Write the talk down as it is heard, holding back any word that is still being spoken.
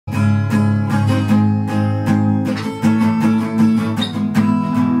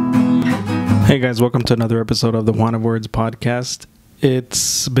Hey guys, welcome to another episode of the Juan of Words podcast.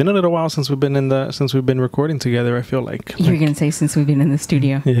 It's been a little while since we've been recording together. I feel like you're gonna say since we've been in the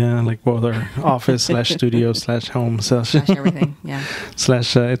studio. Yeah, like both our office / studio / home / everything. Yeah.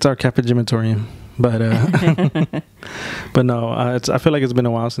 It's our Capagimitorium. But no, I feel like it's been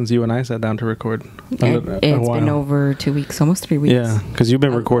a while since you and I sat down to record. It's been over 2 weeks, almost 3 weeks. Yeah, because you've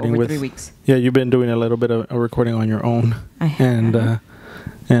been recording over with 3 weeks. Yeah, you've been doing a little bit of a recording on your own. I have.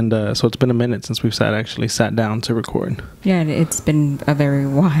 And so it's been a minute since we've sat down to record. Yeah, it's been a very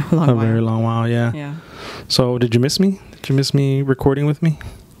very long while. Yeah. Yeah. So did you miss me? Did you miss me recording with me?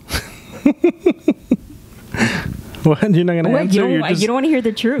 What? You're not gonna answer? You don't want to hear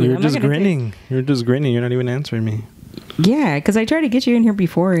the truth. You're just grinning. You're just grinning. You're not even answering me. Yeah, because I tried to get you in here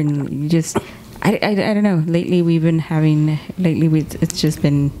before, and you just. I don't know. Lately, it's just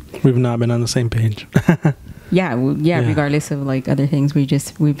been. We've not been on the same page. Yeah. Regardless of like other things,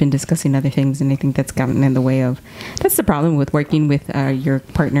 we've been discussing other things, and I think that's gotten in the way of. That's the problem with working with your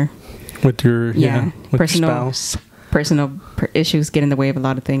partner. With your with personal your spouse. Personal issues get in the way of a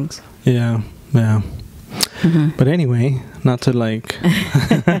lot of things. Yeah. Mm-hmm. But anyway, not to like.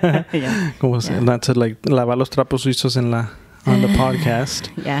 Not to like lavar los trapos sucios on the podcast.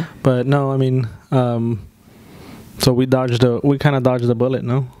 Yeah. But no, I mean, so we kind of dodged a bullet,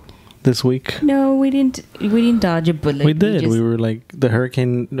 no? This week. No, we didn't dodge a bullet. We did. We were like the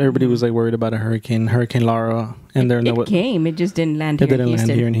hurricane. Everybody was like worried about a Hurricane Laura, and it came. It just didn't land. It didn't land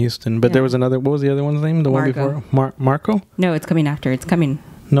here in Houston. But there was another. What was the other one's name? The Marco. one before Marco. No, it's coming after. It's coming.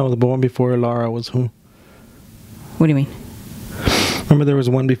 No, the one before Laura was who? What do you mean? Remember, there was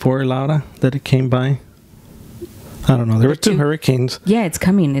one before Laura that it came by. I don't know. There were two hurricanes. Yeah, it's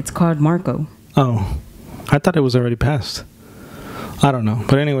coming. It's called Marco. Oh, I thought it was already passed. I don't know.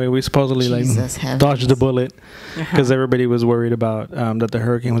 But anyway, we supposedly dodged the bullet because everybody was worried about that the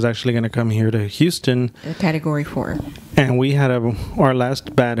hurricane was actually going to come here to Houston. Category 4. And we had our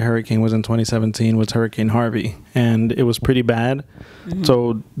last bad hurricane was in 2017 was Hurricane Harvey. And it was pretty bad. Mm-hmm.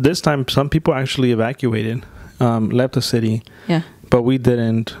 So this time, some people actually evacuated, left the city. Yeah. But we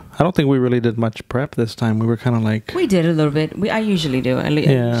didn't. I don't think we really did much prep this time. We were kind of like... We did a little bit. I usually do. I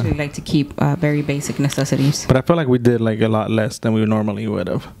usually like to keep very basic necessities. But I feel like we did like a lot less than we normally would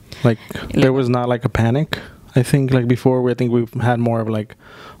have. Like, there was not like a panic. I think like before, I think we've had more of like,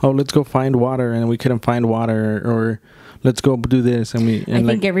 oh, let's go find water. And we couldn't find water. Or let's go do this. And I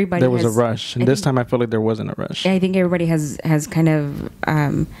think everybody there was a rush. And this time I feel like there wasn't a rush. I think everybody has kind of...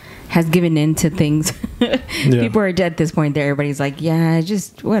 has given in to things. People are at this point there. Everybody's like, yeah,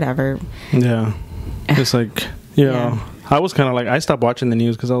 just whatever. Yeah. It's like, you know, I was kind of like, I stopped watching the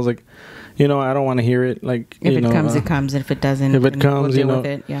news because I was like, I don't want to hear it. Like, if it comes, it comes. If it doesn't, if it comes, we'll deal with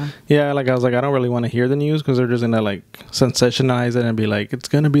it. Yeah. Yeah. Like I was like, I don't really want to hear the news because they're just going to like sensationalize it and be like, it's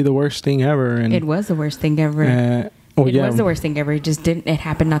going to be the worst thing ever. And it was the worst thing ever. It was the worst thing ever. It just didn't. It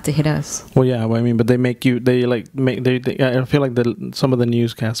happened not to hit us. Well, yeah. Well, I mean, but they make you. They like make. They I feel like some of the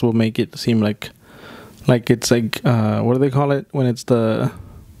newscasts will make it seem like it's like what do they call it when it's the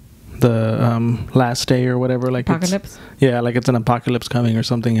last day or whatever, like apocalypse. Like it's an apocalypse coming or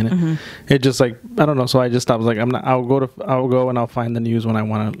something, and it just like I don't know. So I was like, I'll go and I'll find the news when I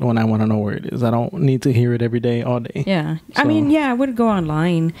want to know where it is. I don't need to hear it every day, all day. Yeah, so. I mean, I would go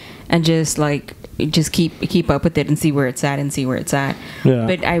online and just keep up with it and see where it's at. Yeah.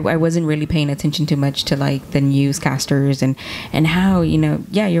 But I wasn't really paying attention too much to like the newscasters and how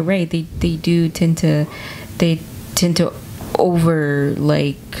you're right. They do tend to over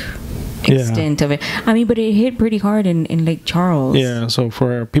like extent of it. I mean, but it hit pretty hard in Lake Charles. Yeah. So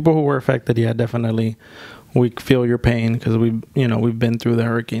for people who were affected, definitely. We feel your pain because we've been through the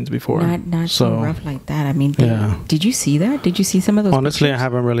hurricanes before. Not so rough like that. I mean, did you see that? Did you see some of those? Honestly, pictures? I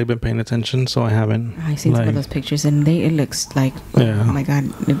haven't really been paying attention, so I haven't. I've seen some of those pictures, and it looks like oh my god,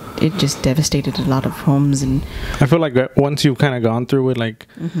 it just devastated a lot of homes. And I feel like once you've kind of gone through it, like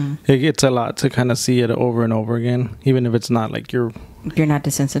it's a lot to kind of see it over and over again, even if it's not like you're not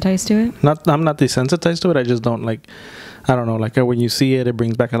desensitized to it. I'm not desensitized to it. I just don't like. I don't know, like when you see it, it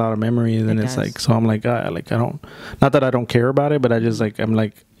brings back a lot of memories, and it's like, so I'm like, I don't, not that I don't care about it, but I just like, I'm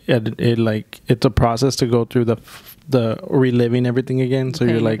like, it like, it's a process to go through the reliving everything again. So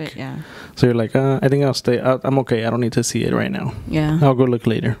you're like, I think I'll stay. I'm okay. I don't need to see it right now. Yeah, I'll go look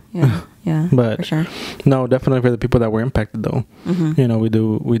later. Yeah, yeah, but for sure. No, definitely for the people that were impacted though. We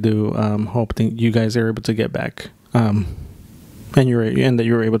do hope that you guys are able to get back, and that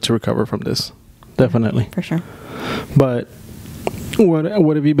you're able to recover from this. Definitely, for sure. But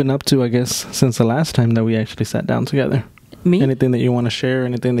what have you been up to, I guess, since the last time that we actually sat down together? Me? Anything that you want to share?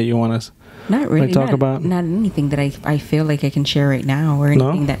 Anything that you want to not really talk about? Not anything that I feel like I can share right now, or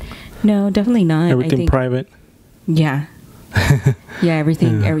anything No, definitely not. Everything private. Yeah. Yeah,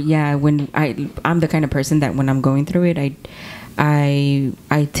 everything. Yeah. When I'm the kind of person that when I'm going through it, I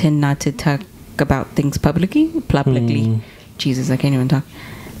tend not to talk about things publicly. Jesus, I can't even talk.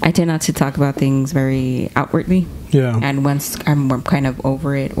 I tend not to talk about things very outwardly. Yeah. And once I'm kind of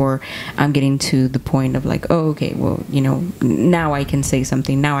over it, or I'm getting to the point of like, oh, okay, well, you know, now I can say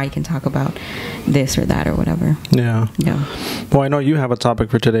something. Now I can talk about this or that or whatever. Yeah. Yeah. Well, I know you have a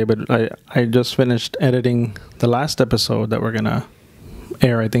topic for today, but I just finished editing the last episode that we're going to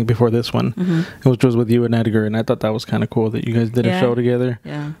air, I think, before this one, which was with you and Edgar, and I thought that was kind of cool that you guys did a show together.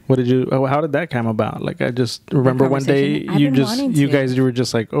 Yeah. How did that come about? Like, I just remember one day you guys were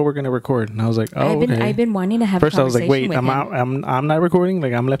just like, oh, we're gonna record, and I was like, oh, okay. I've been wanting to have first a I was like, wait, with I'm out, I'm not recording,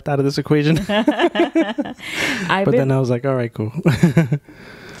 like I'm left out of this equation. Then I was like, all right, cool.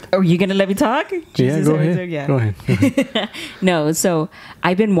 Are you gonna let me talk? Jesus, go ahead. Yeah. Go ahead. No, so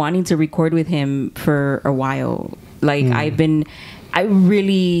I've been wanting to record with him for a while. Like I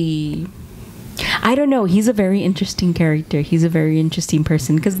don't know. He's a very interesting character. He's a very interesting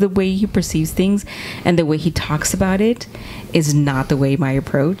person because the way he perceives things and the way he talks about it is not the way my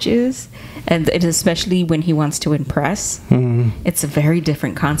approach is. And especially when he wants to impress, it's a very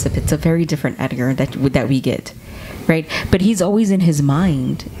different concept. It's a very different Edgar that we get, right? But he's always in his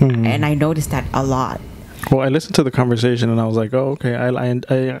mind, and I noticed that a lot. Well, I listened to the conversation and I was like, oh, okay, I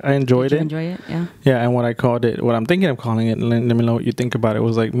enjoyed it. Did you enjoy it? Yeah. Yeah, and what I'm thinking of calling it, let me know what you think about it,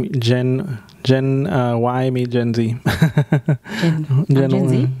 was like Gen Y meet Gen Z. Gen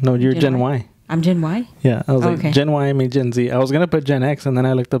Z? No, you're Gen Y. I'm Gen Y? Yeah, I was like, Gen Y meet Gen Z. I was going to put Gen X, and then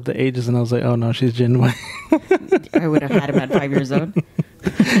I looked up the ages and I was like, oh no, she's Gen Y. I would have had him at 5 years old.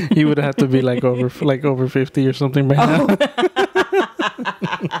 He would have to be like over 50 or something by now.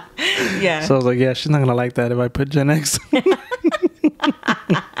 Yeah. So I was like, yeah, she's not gonna like that if I put Gen X. But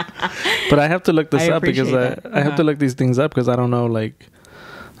I have to look this up because I have to look these things up because I don't know, like,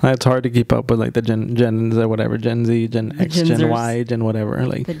 it's hard to keep up with like the gens or whatever, Gen Z, Gen X, Gen Y, Gen whatever,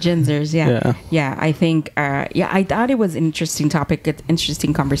 like the Genzers. Yeah. I think I thought it was an interesting topic, an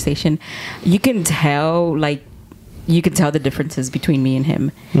interesting conversation. You can tell the differences between me and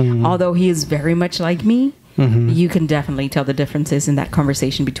him. Although he is very much like me, you can definitely tell the differences in that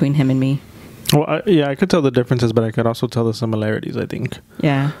conversation between him and me. Well, I could tell the differences, but I could also tell the similarities, I think.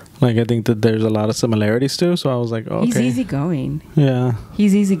 Yeah. Like, I think that there's a lot of similarities too, so I was like, oh, okay. He's easygoing. Yeah.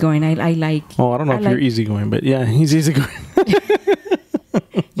 He's easygoing. I like... Oh, I don't know if you're easygoing, but yeah, he's easygoing.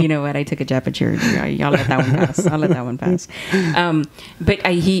 You know what? I took a jab at your... I'll let that one pass. I'll let that one pass. But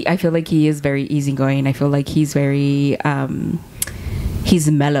I feel like he is very easygoing. I feel like he's very...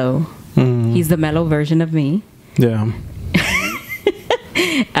 he's mellow. He's the mellow version of me. Yeah.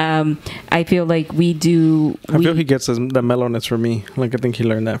 I feel like I feel he gets the mellowness from me. Like, I think he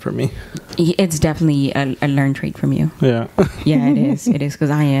learned that from me. It's definitely a learned trait from you. Yeah. Yeah, it is. It is, because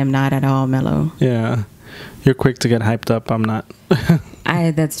I am not at all mellow. Yeah. You're quick to get hyped up. I'm not.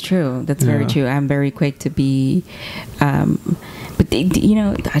 That's true. That's very true. I'm very quick to be... but,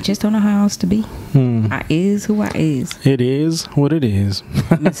 I just don't know how else to be. I is who I is. It is what it is.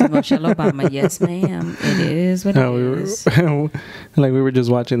 Mrs. Michelle Obama. Yes, ma'am. It is what it is. Like, we were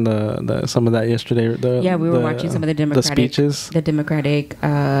just watching some of that yesterday. We were watching some of the Democratic... The speeches. The Democratic...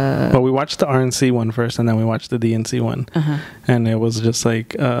 Well, we watched the RNC one first, and then we watched the DNC one. And it was just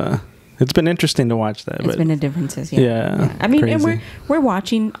like... it's been interesting to watch that. It's been the differences, yeah. I mean, crazy. And we're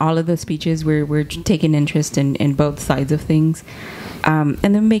watching all of the speeches. We're taking interest in both sides of things, and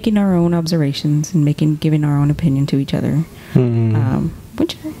then making our own observations and giving our own opinion to each other,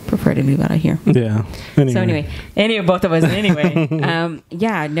 which I prefer to leave out of here. Yeah. Anyway. So anyway, both of us. Anyway,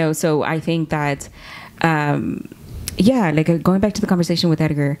 So I think that, like going back to the conversation with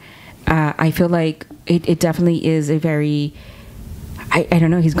Edgar, I feel like it definitely is a very... I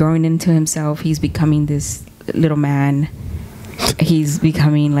don't know. He's growing into himself. He's becoming this little man. He's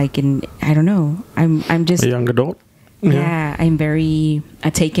becoming like I don't know. I'm just a young adult. Yeah, I'm very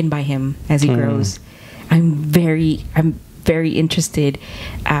taken by him as he grows. I'm very interested.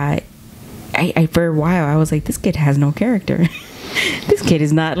 I for a while I was like, this kid has no character. This kid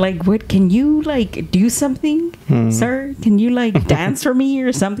is not like, what, can you like do something, sir? Can you like dance for me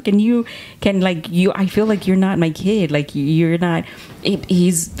or something? I feel like you're not my kid. Like, you're not.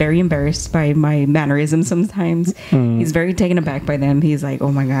 He's very embarrassed by my mannerisms sometimes. He's very taken aback by them. He's like,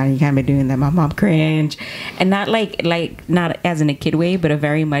 oh my God, you can't be doing that. My mom cringe. And not like not as in a kid way, but a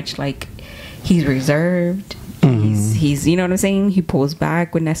very much like, he's reserved. He's you know what I'm saying? He pulls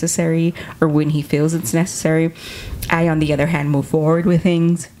back when necessary or when he feels it's necessary. I, on the other hand, move forward with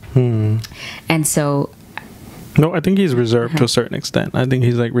things. And so No, I think he's reserved to a certain extent. I think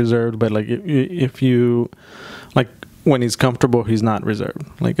he's like reserved, but like if you like when he's comfortable, he's not reserved.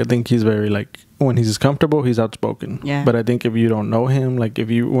 Like I think he's very like when he's comfortable, he's outspoken. Yeah. But I think if you don't know him, like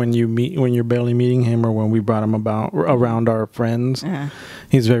if you when you're barely meeting him, or when we brought him around our friends,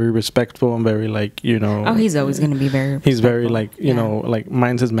 he's very respectful and very like, you know. Oh, he's always going to be very respectful. He's very like, you know, like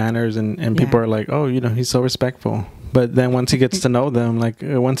minds his manners, and people are like, oh, you know, he's so respectful. But then once he gets to know them, like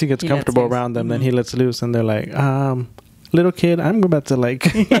once he gets comfortable around them, then he lets loose, and they're like, little kid, I'm about to like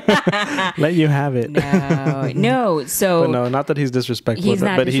let you have it. No. So, but no, not that he's disrespectful,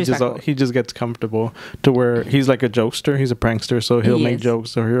 but he just gets comfortable to where he's like a jokester. He's a prankster, so he'll make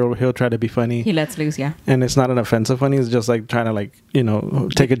jokes, or he'll try to be funny. He lets loose, yeah. And it's not an offensive funny. It's just like trying to like, you know,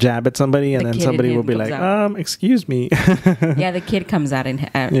 take a jab at somebody, and then somebody will be like, excuse me. Yeah, the kid comes out of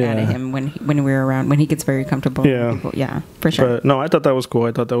him when we're around, when he gets very comfortable. Yeah, for sure. But no, I thought that was cool.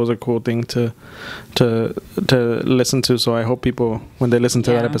 I thought that was a cool thing to listen to. So I hope people, when they listen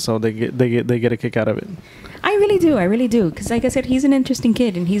to that episode, they get a kick out of it. I really do, because like I said, he's an interesting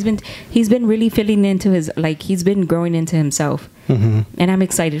kid, and he's been really filling into his, like, he's been growing into himself, and I'm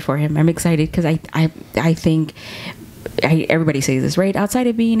excited for him. I'm excited because I think everybody says this, right? Outside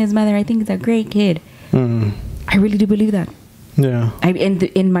of being his mother, I think he's a great kid. I really do believe that. Yeah.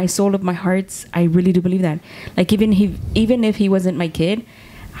 In my soul of my hearts, I really do believe that. Like even if he wasn't my kid,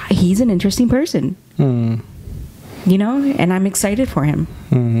 he's an interesting person. You know, and I'm excited for him.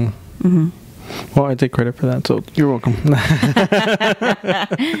 Well, I take credit for that, so you're welcome. I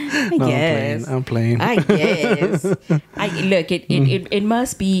guess. I'm playing. I guess. Look, it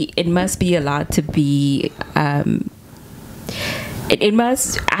must be a lot to be. I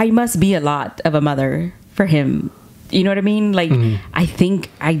must be a lot of a mother for him. You know what I mean? Like, I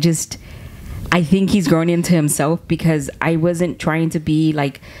think he's grown into himself, because I wasn't trying to be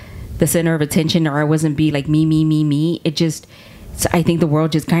like the center of attention, or I wasn't be like me. It just, I think the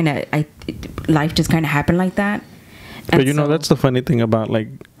world just kind of, life just kind of happened like that. But you know, that's the funny thing about like,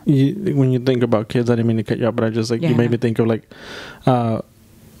 when you think about kids, I didn't mean to cut you off, but I just like, you made me think of like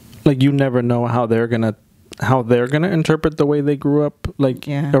you never know how they're gonna interpret the way they grew up, like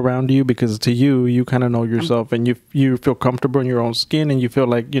around you, because to you kind of know yourself, and you feel comfortable in your own skin, and you feel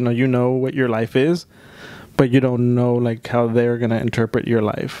like, you know what your life is, but you don't know like how they're gonna interpret your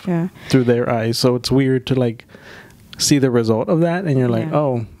life through their eyes. So it's weird to like see the result of that, and you're like,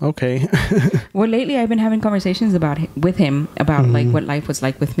 oh, okay. Well, lately I've been having conversations with him about like what life was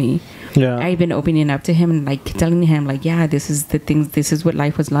like with me. I've been opening up to him and like telling him like, this is the things, this is what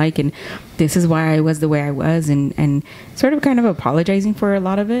life was like, and this is why I was the way I was, and sort of kind of apologizing for a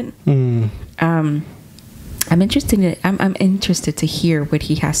lot of it. I'm interested to hear what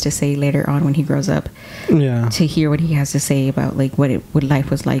he has to say later on when he grows up. To hear what he has to say about like what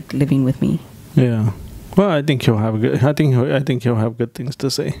life was like living with me. Well, I think he'll have good. I think he'll have good things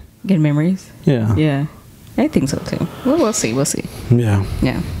to say. Good memories. Yeah. I think so too. Well, we'll see. Yeah.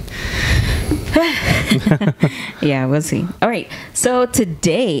 Yeah, we'll see. All right. So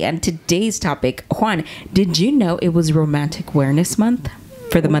today's topic, Juan, did you know it was Romantic Awareness Month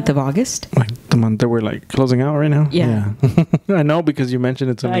for the month of August? Like the month that we're like closing out right now? Yeah. I know, because you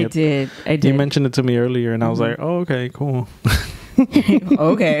mentioned it to me. I did. You mentioned it to me earlier, and I was like, oh, okay, cool.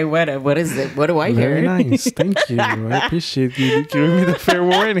 Okay, what is it? What do I hear? Very nice. Thank you. I appreciate you giving me the fair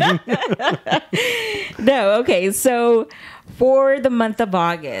warning. No, okay. So for the month of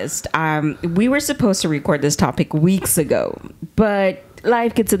August, we were supposed to record this topic weeks ago, but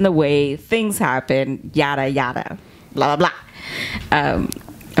life gets in the way. Things happen. Yada yada. Blah blah blah.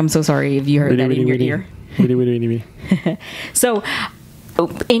 I'm so sorry if you heard that in your ear. So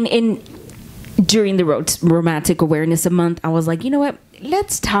during the Romantic Awareness Month, I was like, you know what?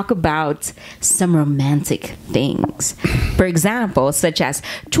 Let's talk about some romantic things. For example, such as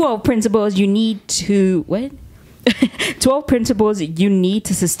 12 principles you need to... What? 12 principles you need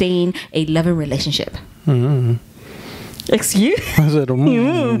to sustain a loving relationship. Excuse? I said,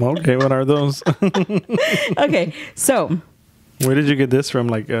 okay, what are those? Okay, so... Where did you get this from?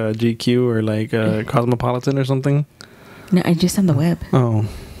 Like GQ or like Cosmopolitan or something? No, I just on the web. Oh.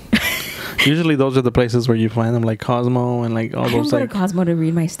 Usually those are the places where you find them, like Cosmo and like all those. I don't go to Cosmo to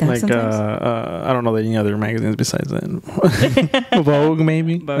read my stuff. Like sometimes. I don't know any other magazines besides that. Vogue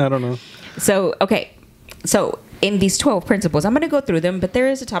maybe. I don't know. So okay, so in these 12 principles, I'm going to go through them, but there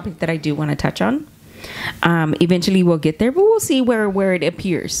is a topic that I do want to touch on. Eventually we'll get there, but we'll see where it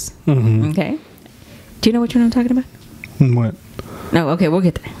appears. Okay. Do you know which one I'm talking about? What? No, okay, we'll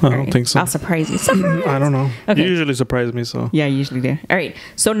get there. I don't think so. I'll surprise you. Surprise. I don't know. Okay. You usually surprise me, so. Yeah, I usually do. All right.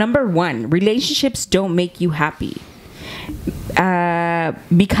 So number 1, relationships don't make you happy.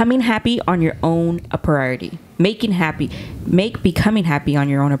 Becoming happy on your own a priority. Make becoming happy on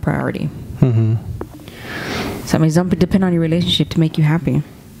your own a priority. So don't depend on your relationship to make you happy.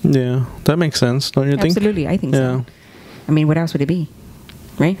 Yeah, that makes sense, don't you think? Absolutely, I think so. I mean, what else would it be?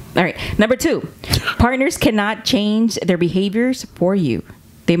 Right? All right. Number 2, partners cannot change their behaviors for you.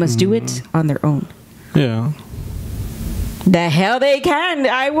 They must do it on their own. Yeah. The hell they can.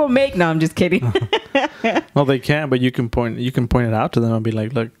 I will make... No, I'm just kidding. Well, they can, but you can point it out to them and be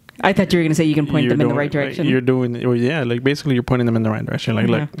like, look. I thought you were going to say you can point them in the right direction. You're doing... Well, yeah, like basically you're pointing them in the right direction. Like,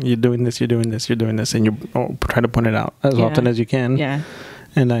 look, you're doing this, you're doing this, you're doing this. And you try to point it out as often as you can. Yeah.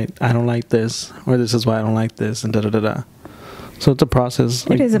 And I don't like this. Or this is why I don't like this. And da-da-da-da. So it's a process.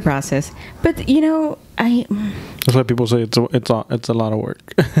 It is a process. But, that's why people say it's a lot of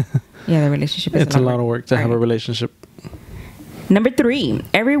work. Yeah, the relationship is a lot of work to have a relationship. Number 3,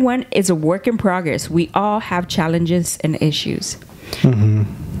 everyone is a work in progress. We all have challenges and issues.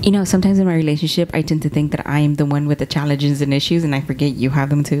 Sometimes in my relationship, I tend to think that I am the one with the challenges and issues, and I forget you have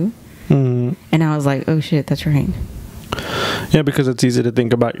them too. And I was like, oh shit, that's right. Yeah, because it's easy to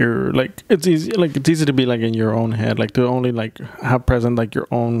think about it's easy to be like in your own head, like to only like have present like your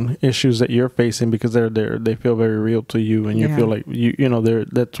own issues that you're facing because they feel very real to you, and you feel like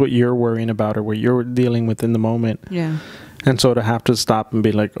that's what you're worrying about or what you're dealing with in the moment. Yeah. And so to have to stop and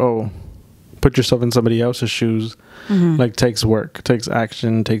be like, oh, put yourself in somebody else's shoes, like takes work, takes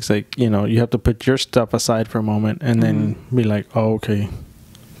action, takes you have to put your stuff aside for a moment and then be like, oh, okay,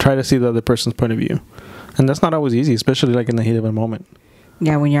 try to see the other person's point of view. And that's not always easy, especially like in the heat of a moment.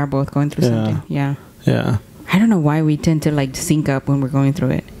 Yeah, when you're both going through something. Yeah. Yeah. I don't know why we tend to like sync up when we're going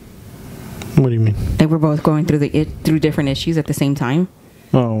through it. What do you mean? Like we're both going through through different issues at the same time.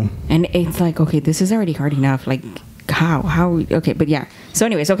 Oh. And it's like, okay, this is already hard enough. Like how okay, but yeah. So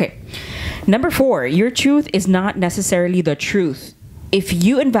anyways, okay. Number 4, your truth is not necessarily the truth. If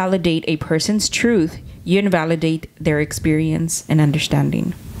you invalidate a person's truth, you invalidate their experience and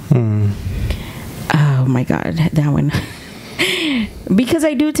understanding. Oh my God, that one. Because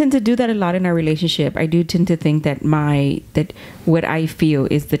I do tend to do that a lot in our relationship. I do tend to think that what I feel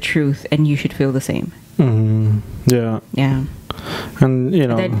is the truth and you should feel the same. Yeah. Yeah. And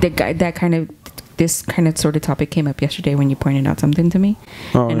this kind of sort of topic came up yesterday when you pointed out something to me.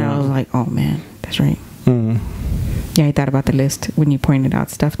 I was like, oh man, that's right. Yeah, I thought about the list when you pointed out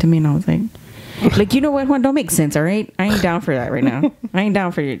stuff to me, and I was like, you know what, Juan, don't make sense, all right? I ain't down for that right now. I ain't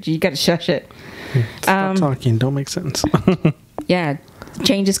down for you. You got to shush it. Stop talking. Don't make sense. Yeah,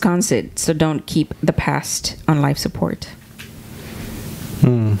 change is constant, so don't keep the past on life support.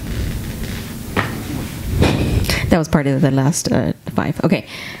 That was part of the last 5. Okay.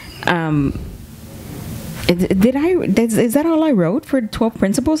 Is that all I wrote for 12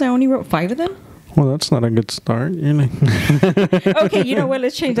 principles? I only wrote 5 of them? Well, that's not a good start. Okay, you know what?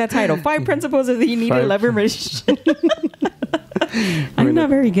 Let's change that title. 5 principles that you need to love your relationship. I'm not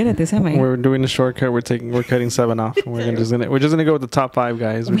very good at this, am I? We're doing a shortcut. We're cutting 7 off. And we're just gonna go with the top 5,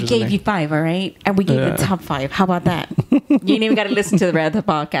 guys. We gave you 5, all right? And we gave you the top 5. How about that? You ain't even got to listen to the rest of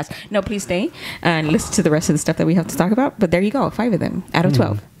the podcast. No, please stay and listen to the rest of the stuff that we have to talk about. But there you go, 5 of them out of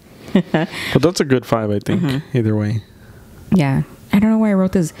 12. But that's a good 5, I think. Either way. Yeah. I don't know why I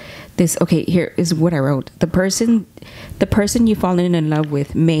wrote this. Okay, here is what I wrote. The person you fall in love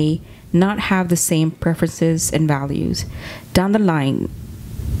with may not have the same preferences and values. Down the line,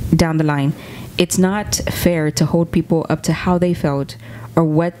 it's not fair to hold people up to how they felt or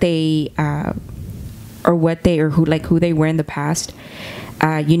who they were in the past.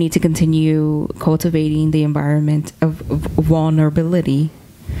 You need to continue cultivating the environment of vulnerability,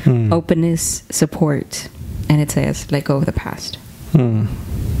 openness, support, and it says, let go of the past.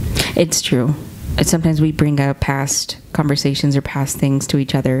 It's true. Sometimes we bring up past conversations or past things to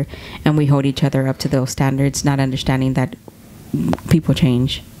each other, and we hold each other up to those standards, not understanding that people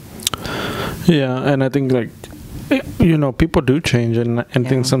change. Yeah, and I think people do change, and I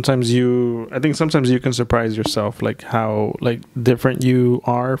think sometimes you can surprise yourself, like how different you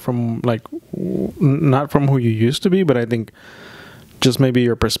are from not from who you used to be, but I think just maybe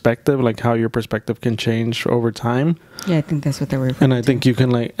your perspective, like how your perspective can change over time. Yeah, I think that's what they were. And I think you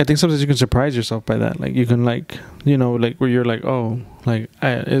can I think sometimes you can surprise yourself by that. Like you can where you're like, oh,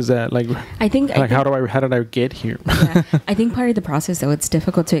 is that Yeah. I think part of the process, though, it's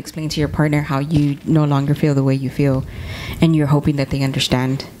difficult to explain to your partner how you no longer feel the way you feel, and you're hoping that they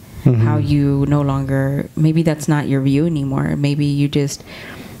understand how you no longer. Maybe that's not your view anymore. Maybe you just.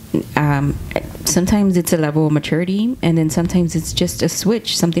 Sometimes it's a level of maturity, and then sometimes it's just a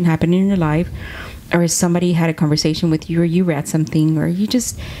switch. Something happened in your life, or somebody had a conversation with you, or you read something, or you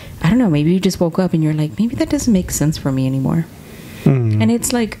just, I don't know, maybe you just woke up and you're like, maybe that doesn't make sense for me anymore. And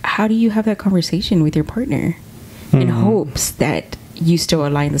it's like, how do you have that conversation with your partner? in hopes that you still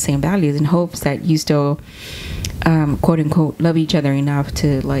align the same values, in hopes that you still quote unquote love each other enough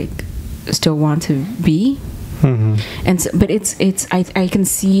to like still want to be. And so, but it's I can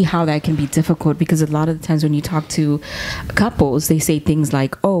see how that can be difficult, because a lot of the times when you talk to couples, they say things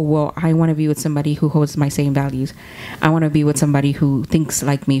like, oh well, I want to be with somebody who holds my same values, I want to be with somebody who thinks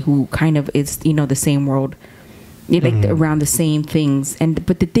like me, who kind of is, you know, the same world, like around the same things. And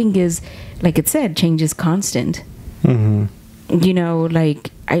but the thing is, like it said, change is constant. You know,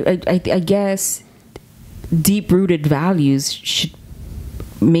 like I guess deep-rooted values should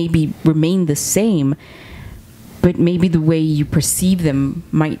maybe remain the same, but maybe the way you perceive them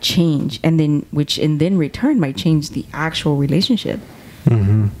might change, and then which in then return might change the actual relationship.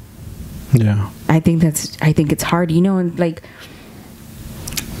 Yeah, I think it's hard, you know. And like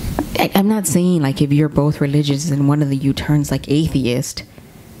I'm not saying like if you're both religious and one of you turns like atheist,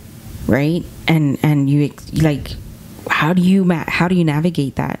 right? And you like, how do you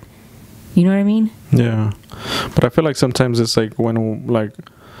navigate that? You know what I mean? Yeah, but I feel like sometimes it's like when like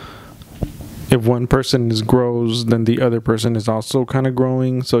if one person grows, then the other person is also kind of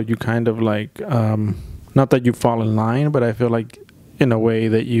growing. So you kind of like, not that you fall in line, but I feel like in a way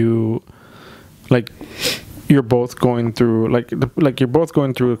that you, like, you're both going through, like you're both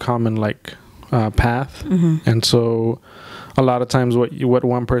going through a common, like, path. And so a lot of times what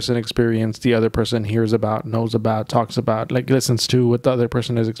one person experienced, the other person hears about, knows about, talks about, like listens to what the other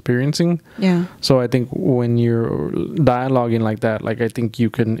person is experiencing. Yeah. So I think when you're dialoguing like that, like I think you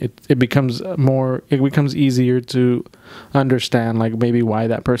can, it becomes easier to understand like maybe why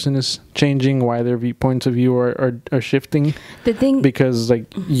that person is changing, why their points of view are shifting. The thing, because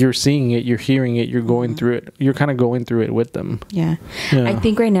like you're seeing it, you're hearing it, you're going through it, you're kind of going through it with them. Yeah. I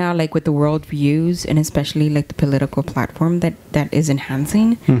think right now, like with the world views and especially like the political platform that is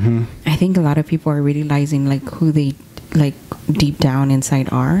enhancing, I think a lot of people are realizing like who they like deep down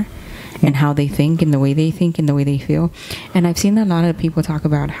inside are, and how they think and the way they think and the way they feel. And I've seen a lot of people talk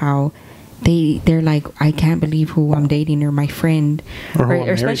about how they're like, I can't believe who I'm dating or my friend or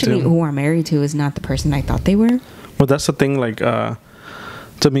especially who I'm married to is not the person I thought they were. Well, that's the thing, like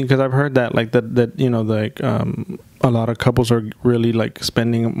to me, because I've heard that like that you know, like a lot of couples are really like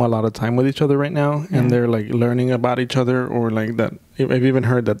spending a lot of time with each other right now, and they're like learning about each other, or like that I've even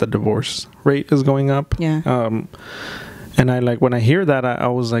heard that the divorce rate is going up. And I like, when I hear that, I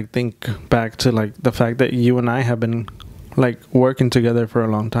always like think back to like the fact that you and I have been like working together for a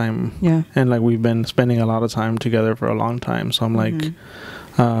long time, and like we've been spending a lot of time together for a long time. So I'm like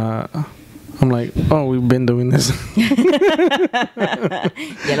oh, we've been doing this. Ya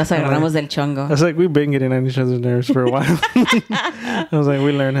nos agarramos del chongo. I was like, we've been getting on each other's nerves for a while. I was like,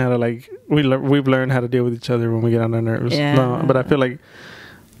 we learned how to like, we've learned how to deal with each other when we get on our nerves. No, but I feel like,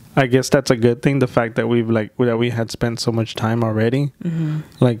 I guess that's a good thing, the fact that we had spent so much time already.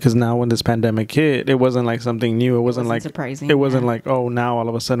 Like, because now when this pandemic hit, it wasn't like something new. It wasn't like surprising. It wasn't like, oh, now all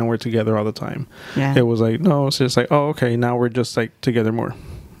of a sudden we're together all the time. It was like, no, it's just like, oh, okay, now we're just like together more.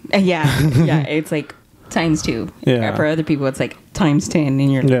 It's like times 2. For other people it's like times 10,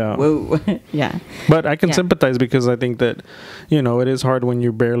 and you're like, whoa. But I can sympathize, because I think that, you know, it is hard when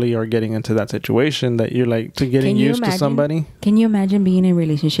you barely are getting into that situation, that you're like getting used to somebody. Can you imagine being in a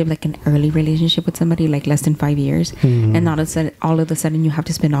relationship, like an early relationship with somebody like less than 5 years, and all of a sudden you have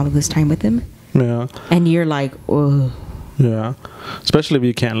to spend all of this time with them, and you're like, oh, especially if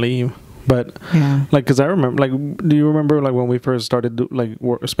you can't leave. But like, because I remember, like, do you remember like when we first started like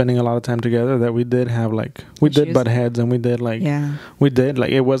spending a lot of time together, that we did have like did butt heads, and we did like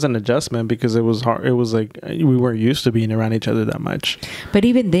it was an adjustment, because it was hard. It was like we weren't used to being around each other that much. But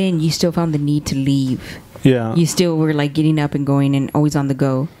even then, you still found the need to leave. You still were like getting up and going and always on the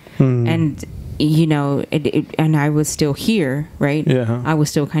go. And you know, and I was still here, right? I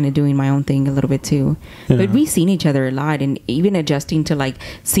was still kind of doing my own thing a little bit too. But we've seen each other a lot, and even adjusting to like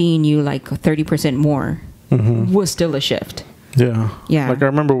seeing you like 30% more was still a shift. Like I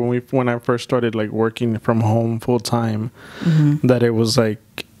remember when I first started like working from home full time, that it was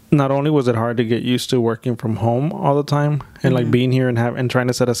like, not only was it hard to get used to working from home all the time, and like being here and trying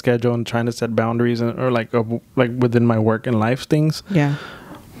to set a schedule and trying to set boundaries, or like within my work and life things.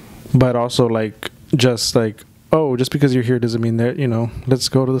 But also like, just like, oh, just because you're here doesn't mean that, you know, let's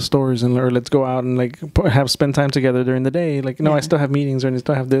go to the stores or let's go out and like spend time together during the day. Like, no, I still have meetings, or I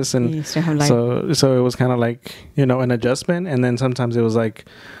still have this, and you still have life. So it was kind of like, you know, an adjustment. And then sometimes it was like,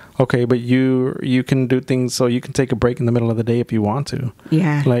 okay, but you can do things, so you can take a break in the middle of the day if you want to.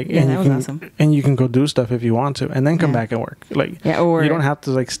 Yeah. Like, yeah, and that you was can, awesome. And you can go do stuff if you want to, and then come back and work. Like, or you don't have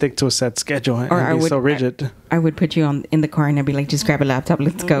to like stick to a set schedule and be so rigid. I would put you in the car and I'd be like, just grab a laptop,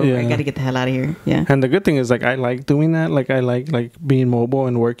 let's go. I got to get the hell out of here. Yeah. And the good thing is, like, I like doing that. Like, I like being mobile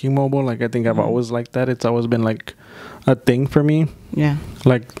and working mobile. Like, I think I've always liked that. It's always been like a thing for me. Yeah.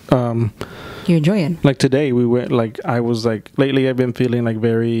 Like, you enjoy it. Like today we went, like, I was like, lately I've been feeling like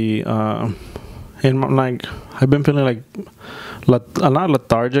very I've been feeling like not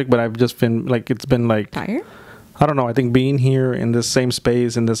lethargic, but I've just been like, it's been like tired. I don't know. I think being here in this same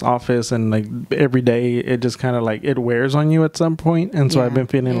space, in this office, and like every day, it just kind of like, it wears on you at some point. And so I've been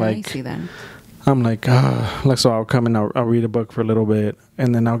feeling like, I see that. I'm like, so I'll come and I'll read a book for a little bit,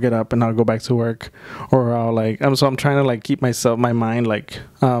 and then I'll get up and I'll go back to work, or I'll like, I'm trying to like keep my mind like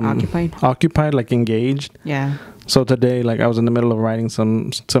occupied, like engaged. Yeah. So today, like, I was in the middle of writing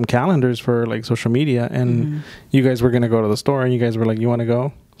some calendars for like social media, and you guys were gonna go to the store, and you guys were like, you want to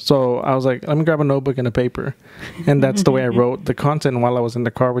go? So I was like, let me grab a notebook and a paper, and that's the way I wrote the content while I was in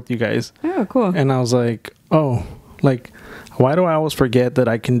the car with you guys. Oh, cool. And I was like, oh, like, why do I always forget that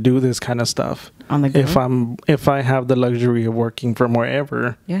I can do this kind of stuff on the go? If I have the luxury of working from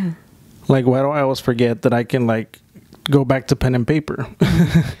wherever? Yeah. Like, why do I always forget that I can like go back to pen and paper?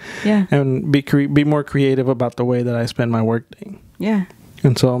 Yeah. And be more creative about the way that I spend my work day. Yeah.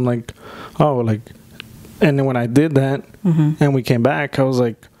 And so I'm like, oh, like, and then when I did that and we came back, I was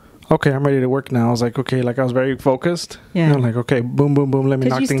like, okay, I'm ready to work now. I was like, okay, like, I was very focused. Yeah. And I'm like, okay, boom, boom, boom, let me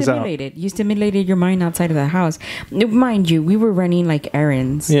knock things out. You stimulated your mind outside of the house. Mind you, we were running like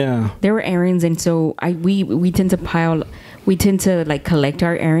errands. Yeah. There were errands, and so we tend to like collect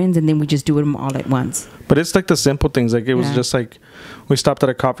our errands, and then we just do them all at once. But it's like the simple things. Like, it was just like, we stopped at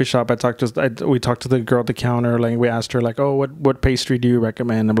a coffee shop. We talked to the girl at the counter. Like, we asked her like, oh, what pastry do you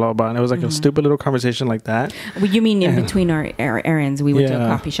recommend, and blah blah. And it was like a stupid little conversation like that. Well, you mean in between our errands, we went to a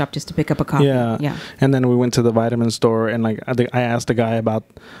coffee shop just to pick up a coffee. Yeah. And then we went to the vitamin store, and like, I asked the guy about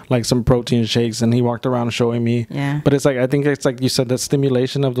like some protein shakes, and he walked around showing me. Yeah. But it's like, I think it's like you said, that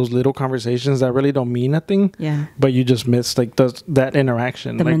stimulation of those little conversations that really don't mean nothing. Yeah. But you just miss like that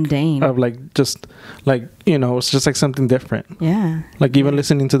interaction. The like, mundane. Of like, just like, you know, it's just like something different. Yeah. Like, even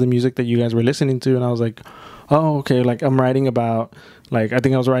listening to the music that you guys were listening to, and I was like, oh, okay, like, I'm writing about, like, I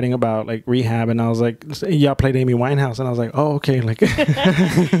think I was writing about like rehab, and I was like, y'all played Amy Winehouse, and I was like, oh, okay, like,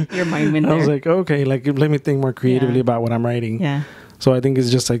 your mind went there. I was like, okay, like, let me think more creatively about what I'm writing. Yeah. So I think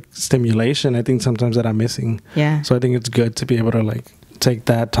it's just like stimulation, I think sometimes that I'm missing. Yeah. So I think it's good to be able to like take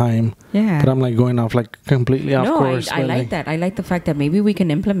that time. Yeah. But I'm like going off like completely off course. I like that. I like the fact that maybe we can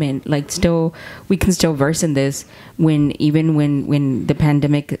implement, like, we can still verse in this when the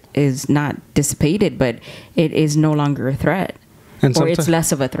pandemic is not dissipated, but it is no longer a threat. Or it's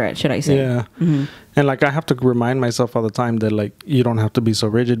less of a threat, should I say. Yeah. Mm-hmm. And like, I have to remind myself all the time that like, you don't have to be so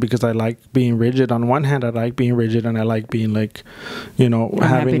rigid, because I like being rigid. On one hand, I like being rigid, and I like being like, you know, I'm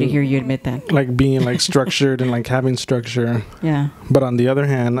happy to hear you admit that. Like, being like structured and like having structure. Yeah. But on the other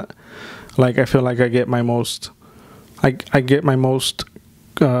hand, like, I feel like I get my most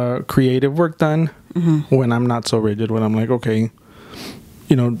creative work done when I'm not so rigid, when I'm like, okay,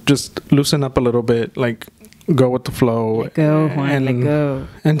 you know, just loosen up a little bit, like, go with the flow. Let go, Juan, let go.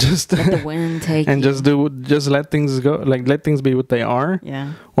 And just let the wind take and you. just let things go, like, let things be what they are.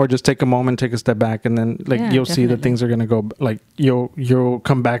 Yeah. Or just take a moment, take a step back, and then like, you'll see that things are gonna go, like, you'll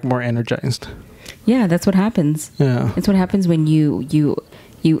come back more energized. Yeah, that's what happens. Yeah. It's what happens when you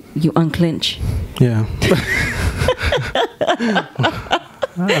unclench. Yeah.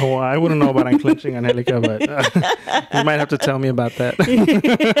 Well, I wouldn't know about unclenching, Angelica, but you might have to tell me about that.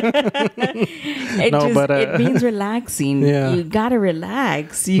 It means relaxing. Yeah. You gotta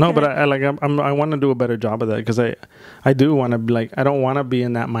relax. But I want to do a better job of that, because I do want to be like, I don't want to be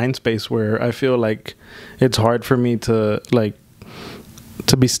in that mind space where I feel like it's hard for me to like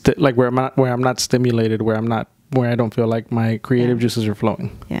to be like where I'm not stimulated, where I don't feel like my creative juices are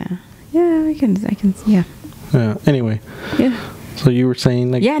flowing. Yeah. Yeah, I can. Yeah. Yeah. Anyway. Yeah. So you were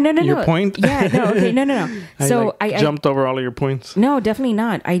saying like your point? Yeah, no, okay, no. So I jumped over all of your points. No, definitely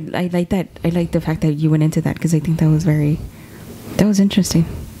not. I like that. I like the fact that you went into that, because I think that was interesting.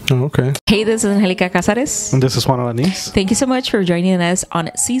 Oh, okay. Hey, this is Angelica Casares. And this is Juan Alanis. Thank you so much for joining us on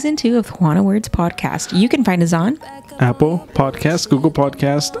Season 2 of Juana Words Podcast. You can find us on Apple Podcasts, Google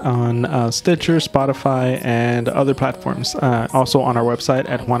Podcast, on Stitcher, Spotify, and other platforms. Also on our website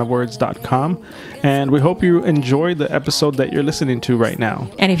at juanofwords.com. And we hope you enjoyed the episode that you're listening to right now.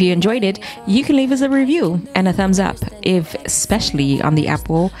 And if you enjoyed it, you can leave us a review and a thumbs up. If especially on the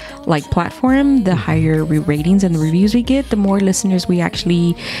Apple platform, the higher ratings and the reviews we get, the more listeners we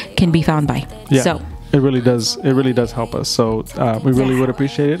actually can be found by. Yeah. So it really does help us. So we really would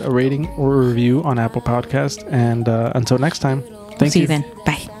appreciate it, a rating or a review on Apple Podcast. And until next time, thank you. See you then.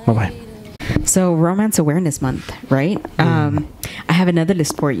 Bye. Bye-bye. So Romance Awareness Month, right? I have another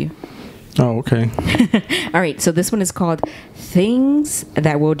list for you. Oh, okay. All right. So this one is called Things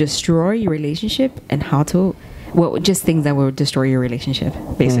That Will Destroy Your Relationship and How to... Well, just things that will destroy your relationship,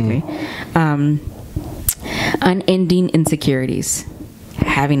 basically. Unending insecurities.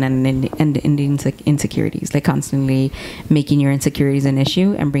 Having unending insecurities, like constantly making your insecurities an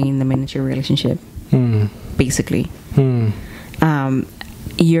issue and bringing them into your relationship, basically.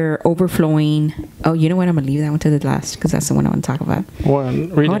 You're overflowing. Oh, you know what? I'm gonna leave that one to the last because that's the one I want to talk about. Well,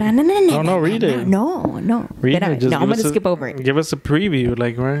 read Hold it. on, No, read it. No. Read it. I'm gonna skip over it. Give us a preview,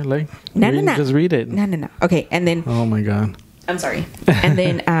 No. Just read it. No. Okay, and then. Oh my God. I'm sorry. And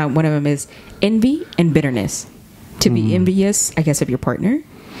then one of them is envy and bitterness. To be envious, I guess, of your partner,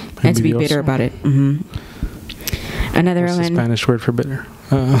 and to be bitter about it. Another What's one. the Spanish word for bitter?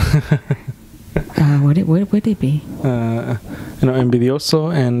 What would it be?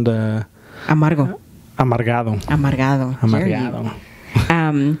 Envidioso and Amargo. Amargado.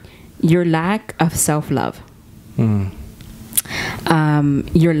 Your lack of self-love.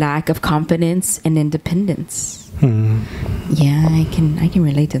 Your lack of confidence and independence. Yeah, I can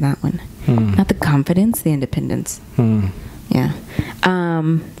relate to that one. Not the confidence, the independence. Yeah.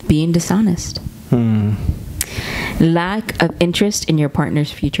 Being dishonest. Lack of interest in your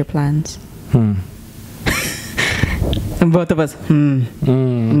partner's future plans. And both of us.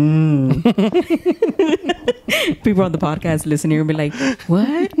 People on the podcast listening will be like,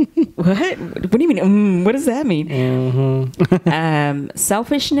 what? What do you mean? What does that mean?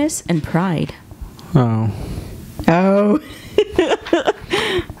 Selfishness and pride. Oh.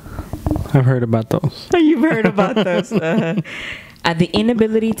 I've heard about those. You've heard about those. The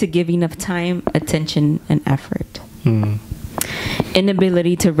inability to give enough time, attention, and effort.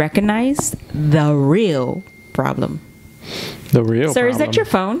 Inability to recognize the real problem. The real Sir, problem. is that your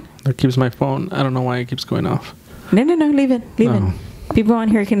phone? That keeps my phone. I don't know why it keeps going off. No. Leave it. People on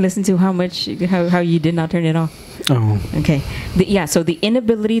here can listen to how you did not turn it off. Oh. Okay. So the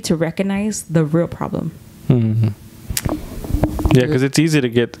inability to recognize the real problem. Yeah, because it's easy to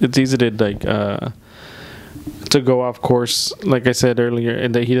to go off course, like I said earlier,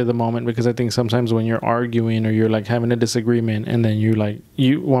 in the heat of the moment, because I think sometimes when you're arguing or you're having a disagreement and then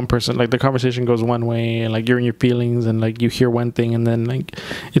one person, the conversation goes one way and you're in your feelings and you hear one thing and then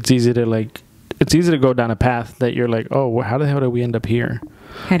it's easy to go down a path that you're oh, well, how the hell did we end up here?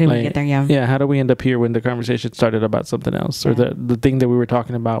 How did we get there? Yeah, how do we end up here when the conversation started about something else? Or the thing that we were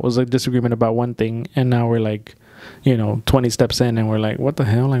talking about was a disagreement about one thing and now we're 20 steps in and we're what the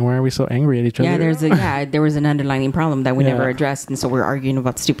hell? Why are we so angry at each other? There was an underlying problem that we never addressed, and so we're arguing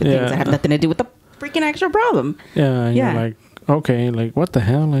about stupid things that have nothing to do with the freaking actual problem. Yeah, and you're okay, what the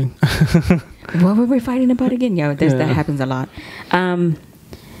hell? What were we fighting about again? That happens a lot.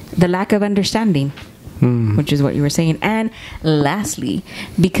 The lack of understanding. Which is what you were saying. And lastly,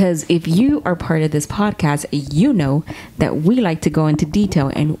 because if you are part of this podcast, you know that we like to go into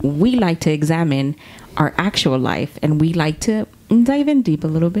detail and we like to examine our actual life and we like to dive in deep a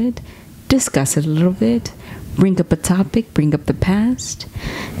little bit, discuss it a little bit, bring up a topic, bring up the past,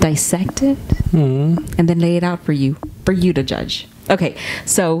 dissect it, and then lay it out for you to judge. Okay,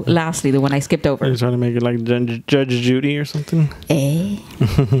 so lastly, the one I skipped over. You're trying to make it like Judge Judy or something?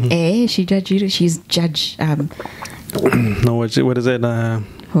 She Judge Judy. She's Judge... No, what is it? The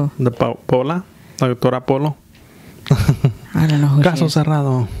Pola? La Doctora Polo? I don't know who Caso she is.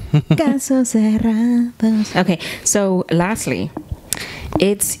 cerrado. Caso cerrados. Okay, so lastly,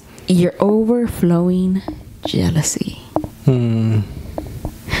 it's your overflowing jealousy.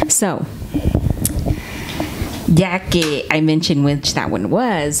 So... ya que I mentioned which that one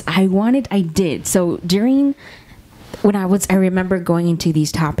was, I did. So I remember going into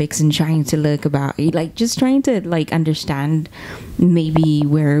these topics and trying to look about, just trying to understand maybe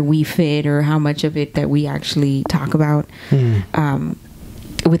where we fit or how much of it that we actually talk about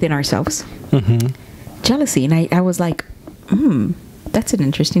within ourselves. Jealousy. And I was like, that's an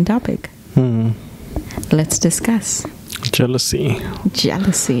interesting topic. Let's discuss. Jealousy.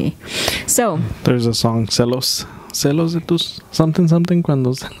 So there's a song, celos de tus something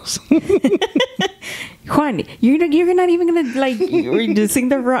cuando celos. Juan, you're not even gonna like sing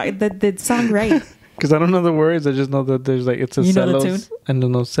the song right. Because I don't know the words. I just know that there's like it's a you know celos. the tune? I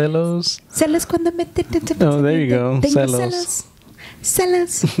don't know celos. Celos cuando me Oh, there you go. Celos.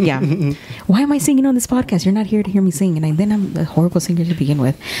 Celos. Yeah. Why am I singing on this podcast? You're not here to hear me sing, and then I'm a horrible singer to begin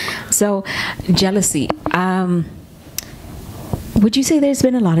with. So, jealousy. Would you say there's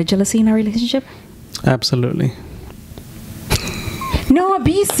been a lot of jealousy in our relationship? Absolutely. No,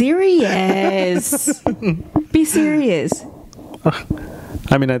 be serious. Be serious.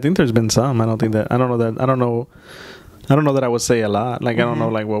 I mean, I think there's been some. I don't know that I would say a lot. Like, I don't know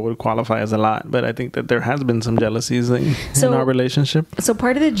like what would qualify as a lot, but I think that there has been some jealousies in our relationship. So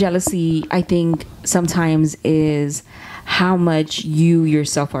part of the jealousy, I think, sometimes is how much you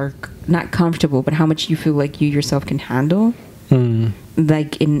yourself are not comfortable, but how much you feel like you yourself can handle,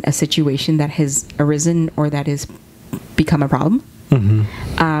 like in a situation that has arisen or that has become a problem.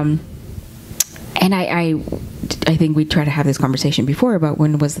 And I think we tried to have this conversation before about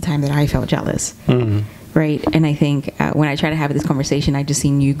when was the time that I felt jealous. Right. And I think when I try to have this conversation, I just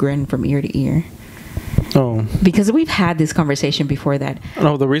seen you grin from ear to ear. Oh. Because we've had this conversation before that.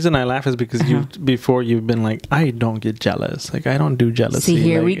 No, the reason I laugh is because you've been like, I don't get jealous. Like, I don't do jealousy. See,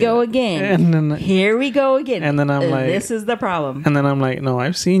 here like, we go again. And then, here we go again. And then I'm like, this is the problem. And then I'm like, no,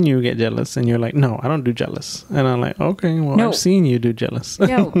 I've seen you get jealous. And you're like, no, I don't do jealous. And I'm like, okay, well, no. I've seen you do jealous.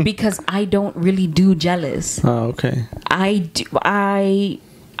 No, because I don't really do jealous. Oh, okay. I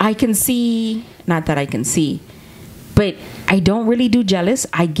can see, not that I can see, but I don't really do jealous.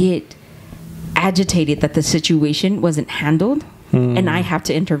 I get agitated that the situation wasn't handled and I have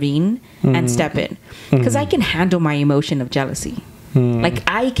to intervene and step in because I can handle my emotion of jealousy. Like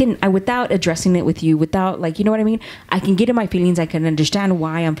I without addressing it with you, without like, you know what I mean? I can get in my feelings. I can understand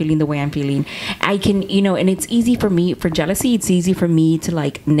why I'm feeling the way I'm feeling. I can, and it's easy for me for jealousy. It's easy for me to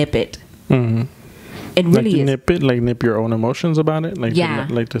like nip it. It really is. Nip your own emotions about it? Like, yeah.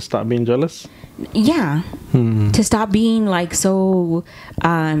 To stop being jealous? Yeah. To stop being like so...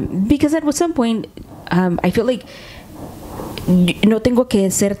 because at some point, I feel like no tengo que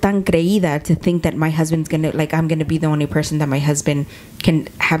ser tan creída to think that my husband's gonna... Like, I'm gonna be the only person that my husband can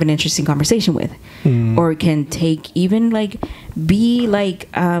have an interesting conversation with. Or can take even, like... Be, like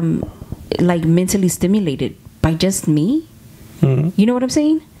mentally stimulated by just me. You know what I'm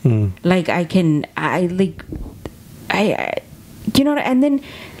saying? Like and then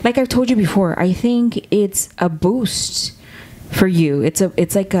like I've told you before, I think it's a boost for you. It's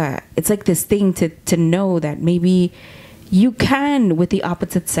like this thing to know that maybe you can with the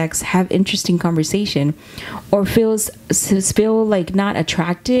opposite sex have interesting conversation, or feel like not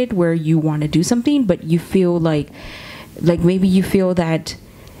attracted where you want to do something, but you feel like maybe you feel that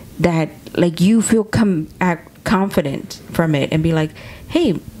like you feel confident from it and be like,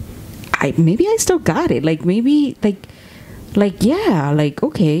 hey, maybe I still got it. Like maybe like yeah, like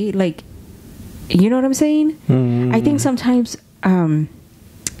okay, like you know what I'm saying? I think sometimes I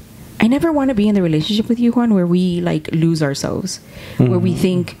never want to be in the relationship with you, Juan, where we like lose ourselves, where we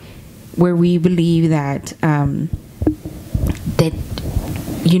believe that that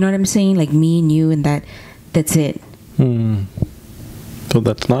you know what I'm saying, like me and you and that's it. So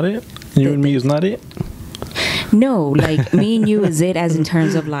that's not it? You and me is not it? No, like me and you is it, as in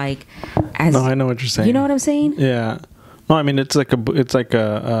terms of like, as no, I know what you're saying. You know what I'm saying? Yeah. No, I mean I guess it's like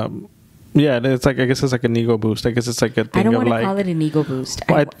an ego boost. I guess it's like a thing. I don't want to call it an ego boost.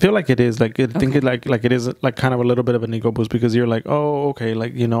 Well, I feel like it is. Like I think it like it is like kind of a little bit of an ego boost because you're like, oh, okay,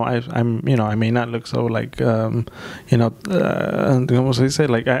 like I'm I may not look so like como se dice,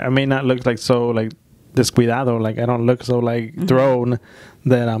 like I may not look like so like descuidado, like I don't look so like thrown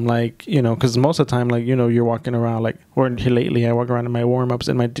that I'm like, because most of the time, like, you're walking around like, or lately I walk around in my warm-ups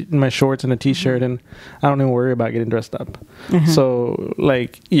in my shorts and a t-shirt and I don't even worry about getting dressed up. So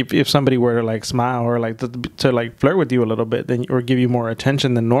like if somebody were to like smile or like to like flirt with you a little bit, then or give you more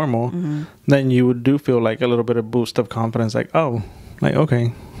attention than normal, then you do feel like a little bit of boost of confidence, like, oh, like,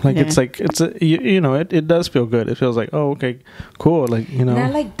 okay. Like, yeah. It's like, it does feel good. It feels like, oh, okay, cool. Like,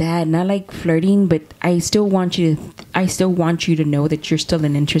 Not like that. Not like flirting, but I still want you to know that you're still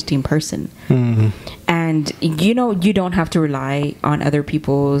an interesting person. And, you don't have to rely on other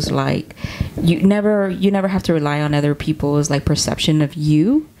people's, like, you never have to rely on other people's, like, perception of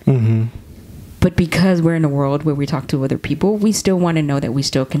you. But because we're in a world where we talk to other people, we still want to know that we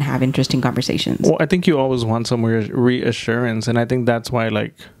still can have interesting conversations. Well, I think you always want some reassurance. And I think that's why,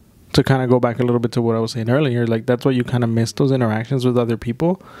 like, to kind of go back a little bit to what I was saying earlier, like, that's why you kind of miss those interactions with other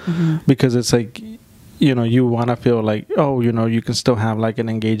people. Because it's like, you know, you want to feel like, oh, you know, you can still have like an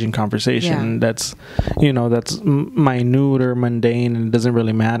engaging conversation that's, you know, that's minute or mundane and it doesn't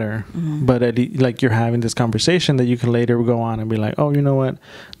really matter. But like you're having this conversation that you can later go on and be like, oh, you know what,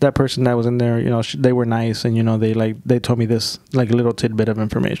 that person that was in there, you know, they were nice, and you know, they told me this like little tidbit of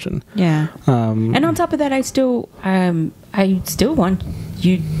information. And on top of that, I still want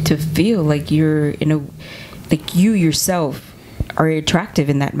you to feel like you're like you yourself are attractive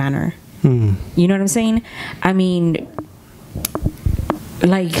in that manner. You know what I'm saying? I mean,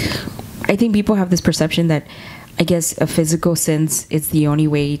 like, I think people have this perception that, I guess, a physical sense is the only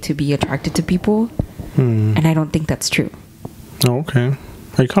way to be attracted to people. And I don't think that's true. Oh, okay.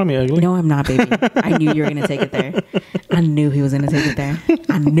 Are you calling me ugly? No, I'm not, baby. I knew you were going to take it there. I knew he was going to take it there.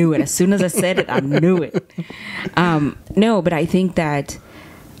 I knew it. As soon as I said it, I knew it. No, but I think,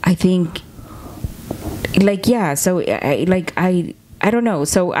 like, yeah, so, I don't know.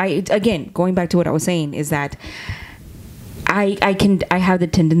 So again, going back to what I was saying is that I have the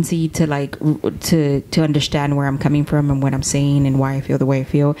tendency to like to understand where I'm coming from and what I'm saying and why I feel the way I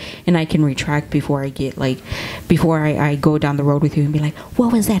feel, and I can retract before I go down the road with you and be like,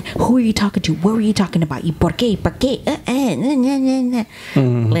 what was that? Who are you talking to? What were you talking about? ¿Y por qué? ¿Por qué?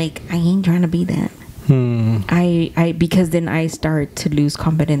 Like, I ain't trying to be that. I because then I start to lose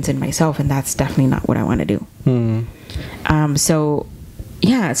confidence in myself, and that's definitely not what I want to do. So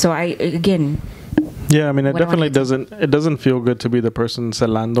I again. Yeah, I mean, it definitely doesn't. It doesn't feel good to be the person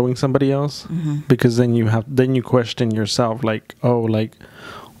celandoing somebody else, because then you question yourself, like, oh, like,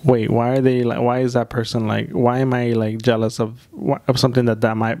 wait, why are they like? Why is that person like? Why am I like jealous of something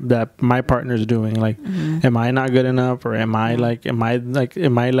that my partner's doing? Like, am I not good enough, or am I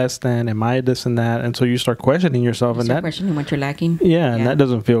less than? Am I this and that? And so you start questioning yourself, and that questioning what you're lacking. Yeah, and that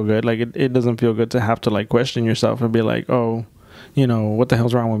doesn't feel good. Like it doesn't feel good to have to like question yourself and be like, oh, you know, what the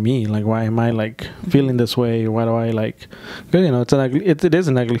hell's wrong with me? Like, why am I like feeling this way? Why do I like, you know, it is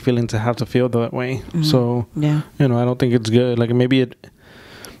an ugly feeling to have to feel that way. So you know, I don't think it's good. Like maybe it's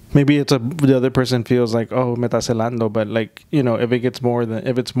the other person feels like, oh, me está celando, but like, you know, if it's more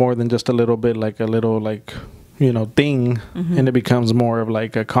than just a little bit, like a little like, you know, thing, and it becomes more of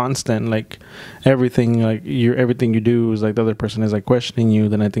like a constant, like everything you do is like the other person is like questioning you,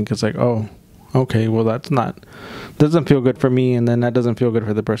 then I think it's like, oh, okay, well doesn't feel good for me, and then that doesn't feel good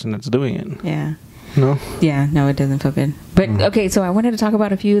for the person that's doing it. Yeah. No? Yeah, no, it doesn't feel good. But okay, so I wanted to talk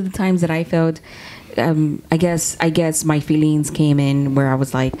about a few of the times that I felt I guess my feelings came in where I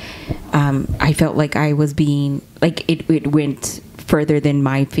was like, I felt like I was being like, it went further than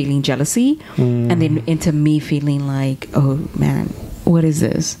my feeling jealousy, and then into me feeling like, oh man, what is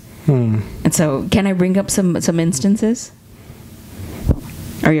this? And so can I bring up some instances?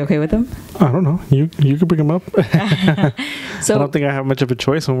 Are you okay with them? I don't know. You can bring them up. So I don't think I have much of a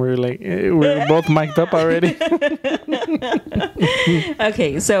choice when we're both mic'd up already.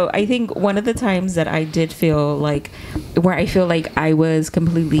 Okay, so I think one of the times that I did feel like, where I feel like I was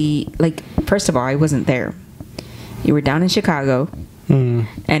completely like, first of all, I wasn't there. You were down in Chicago,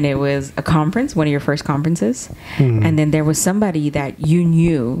 and it was a conference, one of your first conferences, and then there was somebody that you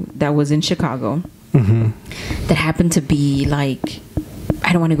knew that was in Chicago that happened to be like,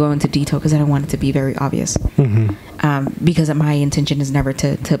 I don't want to go into detail because I don't want it to be very obvious, because my intention is never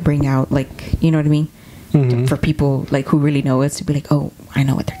to bring out, like, you know what I mean, for people like who really know us to be like, oh, I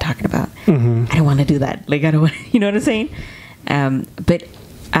know what they're talking about. I don't want to do that. Like, I don't want, you know what I'm saying? But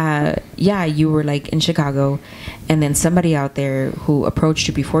yeah, you were like in Chicago, and then somebody out there who approached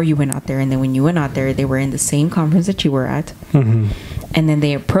you before you went out there, and then when you went out there, they were in the same conference that you were at, and then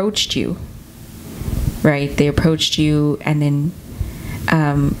they approached you, right? They approached you, and then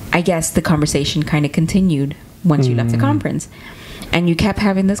I guess the conversation kind of continued once you left the conference, and you kept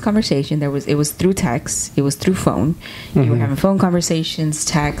having this conversation. It was through text, it was through phone. You were having phone conversations,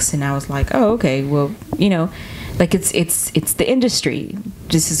 text, and I was like, oh, okay, well, you know, like it's the industry.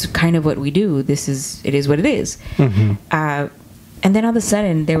 This is kind of what we do. It is what it is. And then all of a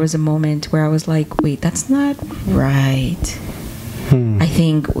sudden there was a moment where I was like, wait, that's not right. I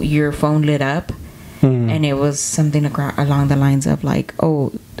think your phone lit up. And it was something along the lines of like,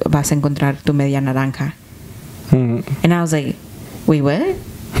 oh, vas a encontrar tu media naranja. And I was like, wait, what?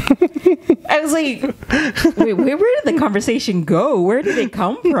 I was like, wait, where did the conversation go? Where did it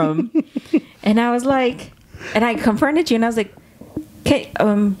come from? And I was like, and I confronted you, and I was like, okay,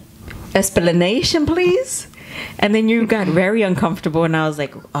 explanation, please. And then you got very uncomfortable, and I was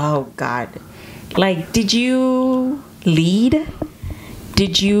like, oh God, like, did you lead?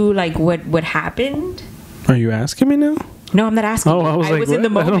 Did you like what happened? Are you asking me now? No, I'm not asking. Oh, I was in the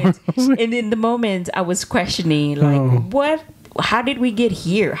moment, and in the moment, I was questioning, like, what how did we get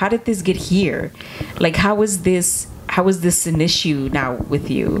here? How did this get here? Like, how is this an issue now with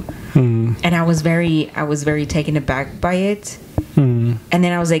you? And I was very taken aback by it. And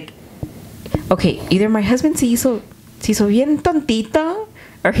then I was like, okay, either my husband se hizo bien tontito,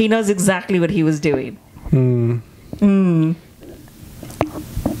 or he knows exactly what he was doing.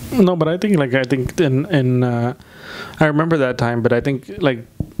 No, but I think in I remember that time, but I think like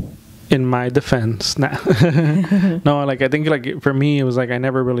in my defense, no, like I think like for me it was like I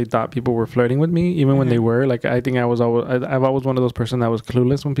never really thought people were flirting with me, even when they were. Like I think I've always one of those person that was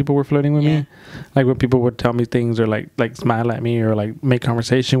clueless when people were flirting with me, like when people would tell me things or like smile at me or like make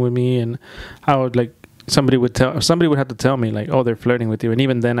conversation with me, and I would like somebody would have to tell me like, oh, they're flirting with you, and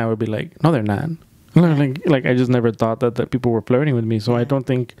even then I would be like, no, they're not. Like I just never thought that people were flirting with me, so I don't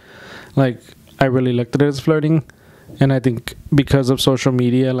think like I really looked at it as flirting. And I think because of social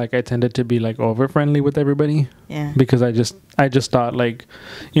media, like I tended to be like over friendly with everybody. Yeah. Because I just thought like,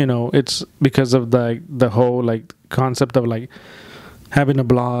 you know, it's because of the whole like concept of like having a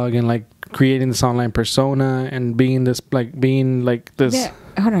blog and like creating this online persona and being this. Yeah.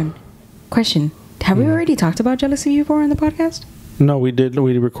 Hold on. Question. Have we already talked about jealousy before on the podcast? No, we did.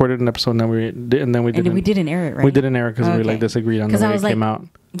 We recorded an episode and then we didn't air it, right? We didn't air it because we like disagreed on the way it came out.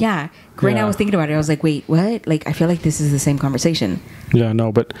 Yeah. Right now I was thinking about it. I was like, wait, what? Like, I feel like this is the same conversation. Yeah,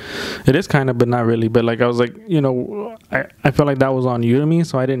 no, but it is kind of, but not really. But like, I was like, you know, I felt like that was on you to me,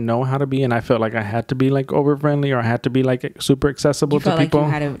 so I didn't know how to be, and I felt like I had to be like over friendly, or I had to be like super accessible to people. Like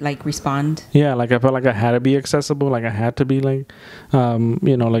you had to like respond. Yeah, like I felt like I had to be accessible, like I had to be like,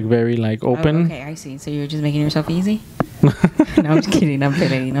 you know, like very like open. Oh, okay, I see. So you're just making yourself easy. No, I'm just kidding. I'm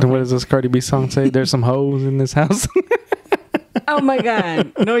kidding. What does this Cardi B song say? There's some hoes in this house. Oh my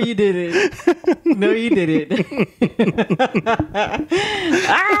God. No, you didn't. No, you didn't.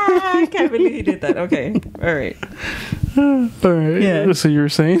 I can't believe you did that. Okay. All right. All right. Yeah. So you were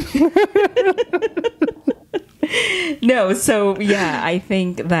saying? No. So yeah, I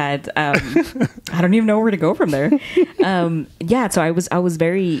think that, I don't even know where to go from there. Yeah. So I was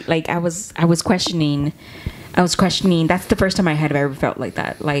very like, I was questioning. That's the first time I had ever felt like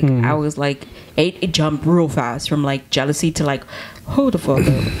that. Like I was like, it jumped real fast from like jealousy to like, hold the fuck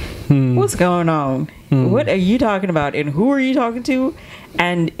up. What's going on? What are you talking about? And who are you talking to?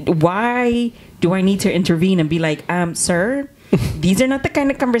 And why do I need to intervene and be like, sir, these are not the kind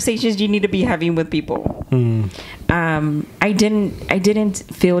of conversations you need to be having with people. I didn't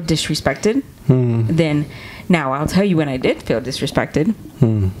feel disrespected then. Now I'll tell you when I did feel disrespected.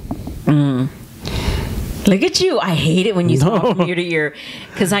 Look at you. I hate it when you talk from ear to ear.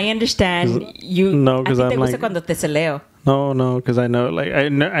 Because I understand you. No, because I'm like... cuando te celeo. No, because I know, like, I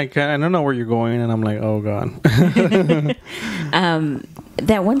don't know where you're going, and I'm like, oh, God.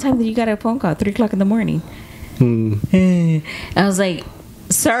 That one time that you got a phone call at 3 o'clock in the morning. I was like,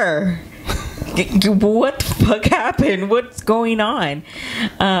 sir, what the fuck happened? What's going on?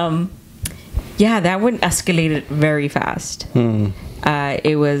 Yeah, that one escalated very fast.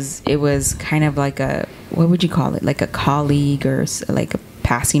 It was kind of like a, what would you call it? Like a colleague or like a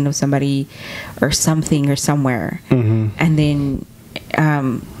passing of somebody or something or somewhere. And then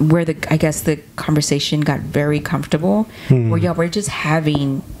where I guess the conversation got very comfortable, where y'all were just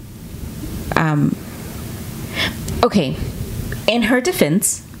having, okay, in her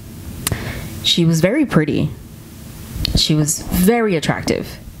defense, she was very pretty. She was very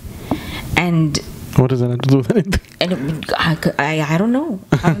attractive. And what does that have to do with anything? And I don't know.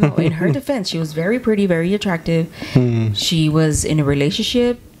 In her defense, she was very pretty, very attractive. She was in a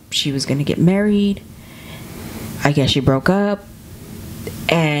relationship. She was going to get married. I guess she broke up.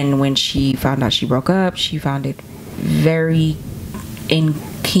 And when she found out she broke up, she found it very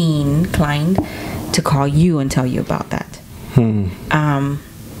inclined to call you and tell you about that.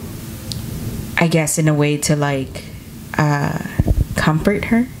 I guess in a way to like comfort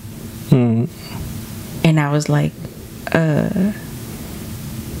her. And I was like, all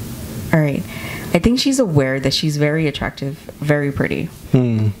right. I think she's aware that she's very attractive, very pretty.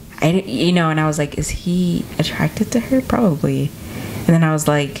 And I was like, is he attracted to her? Probably. And then I was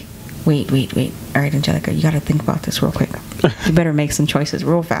like, wait. All right, Angelica, you got to think about this real quick. You better make some choices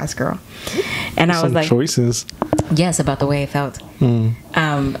real fast, girl. And I was like, choices? Yes, about the way I felt.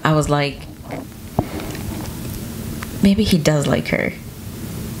 I was like, maybe he does like her.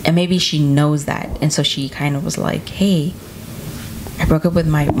 And maybe she knows that. And so she kind of was like, hey, I broke up with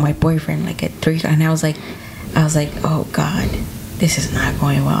my boyfriend like at 3. And I was like, oh God, this is not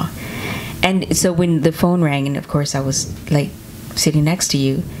going well. And so when the phone rang, and of course I was like sitting next to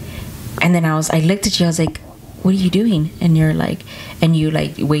you, and then I looked at you, I was like, what are you doing? And you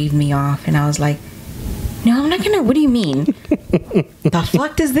like waved me off, and I was like, No, I'm not gonna. What do you mean? The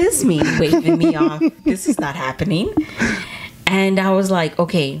fuck does this mean? Waving me off. This is not happening. And I was like,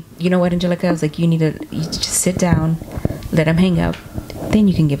 okay, you know what, Angelica? I was like, you just sit down, let him hang up, then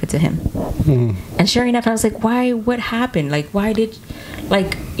you can give it to him. And sure enough, I was like, why? What happened? Like, why did,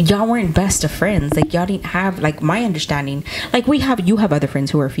 like, y'all weren't best of friends? Like, y'all didn't have, like, my understanding. Like, you have other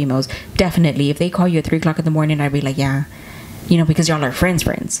friends who are females. Definitely, if they call you at 3 o'clock in the morning, I'd be like, yeah, you know, because y'all are friends.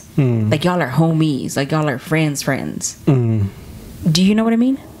 Like, y'all are homies. Like, y'all are friends. Do you know what I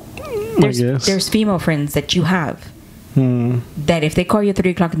mean? There's female friends that you have. That if they call you at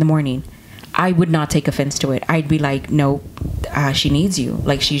 3 o'clock in the morning, I would not take offense to it. I'd be like, no, she needs you.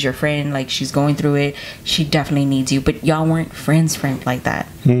 Like, she's your friend. Like, she's going through it. She definitely needs you. But y'all weren't friends like that.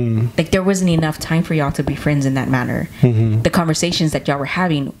 Like, there wasn't enough time for y'all to be friends in that manner. The conversations that y'all were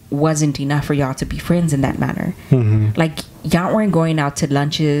having wasn't enough for y'all to be friends in that manner. Like, y'all weren't going out to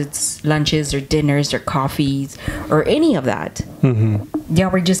lunches or dinners or coffees or any of that. Y'all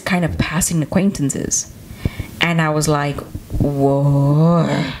were just kind of passing acquaintances. And I was like, whoa,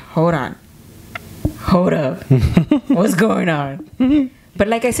 hold up. What's going on? But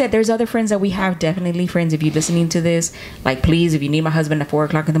like I said, there's other friends that we have, definitely friends. If you're listening to this, like, please, if you need my husband at 4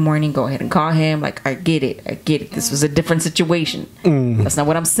 o'clock in the morning, go ahead and call him. Like, I get it. This was a different situation. That's not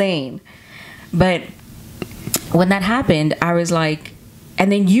what I'm saying. But when that happened, I was like,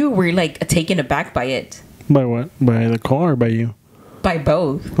 and then you were like taken aback by it. By what? By the call or by you? By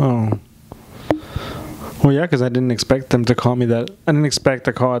both. Oh. Well, yeah, because I didn't expect them to call me that. I didn't expect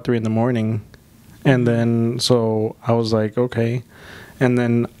a call at 3 in the morning. And then, so I was like, okay. And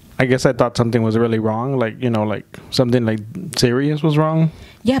then I guess I thought something was really wrong. Like, you know, like something like serious was wrong.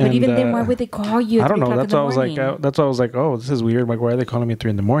 Yeah, but even then, why would they call you at 3 o'clock in the morning? That's why I was like, oh, this is weird. Like, why are they calling me at 3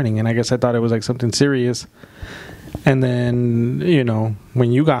 in the morning? And I guess I thought it was like something serious. And then, you know,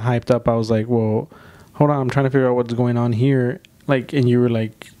 when you got hyped up, I was like, well, hold on. I'm trying to figure out what's going on here. Like, and you were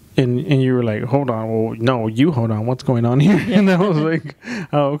like, and you were like, hold on. Well, no, you hold on. What's going on here? And I was like,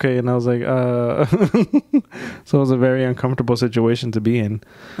 oh, okay. And I was like, so it was a very uncomfortable situation to be in.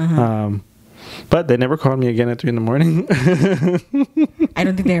 But they never called me again at 3 in the morning. I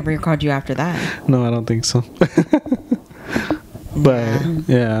don't think they ever called you after that. No, I don't think so. But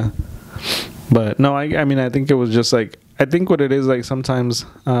yeah. But no, I mean, I think it was just like, I think what it is, like, sometimes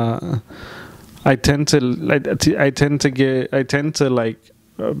I tend to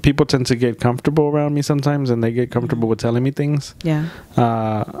people tend to get comfortable around me sometimes, and they get comfortable with telling me things. Yeah.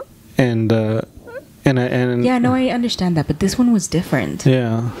 And yeah, no, I understand that, but this one was different.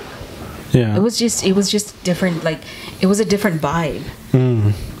 Yeah. Yeah. It was just different. Like, it was a different vibe.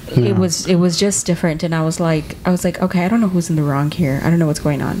 Yeah. It was just different, and I was like, okay, I don't know who's in the wrong here. I don't know what's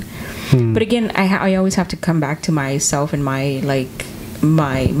going on. But again, I always have to come back to myself and my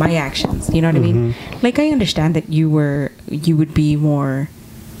my actions. You know what I mean? Like, I understand that you would be more.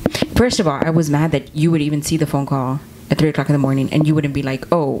 First of all, I was mad that you would even see the phone call at 3 o'clock in the morning, and you wouldn't be like,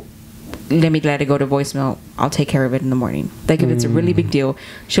 oh, let it go to voicemail. I'll take care of it in the morning. Like, if it's a really big deal,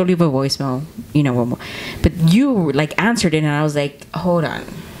 she'll leave a voicemail, you know. But you, like, answered it, and I was like, hold on.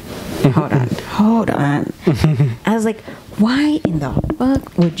 I was like, why in the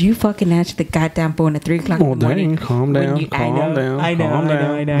fuck would you fucking answer the goddamn phone at 3 o'clock in the morning? Calm down. I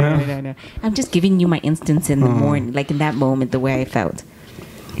know. I'm just giving you my instance in the morning, like, in that moment, the way I felt.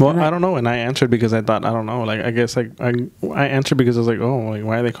 Well, I don't know, and I answered because I thought, I don't know, like, I guess, like, I answered because I was like, oh, like,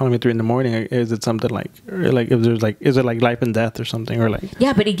 why are they calling me at 3 in the morning? Is it something like, or like, if there's like, is it like life and death or something, or like?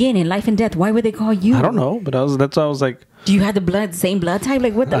 Yeah, but again, in life and death, why would they call you? I don't know, but that's why I was like, do you have the same blood type?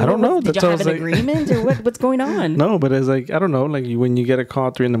 Like, what the? I don't know. Did y'all have an agreement, or what's going on? No, but it's like, I don't know, like, when you get a call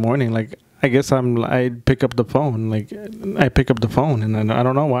at 3 in the morning, like, I guess I pick up the phone, like, I pick up the phone, and I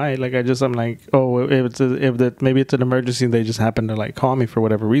don't know why, like, I'm like, oh, maybe it's an emergency, they just happen to, like, call me for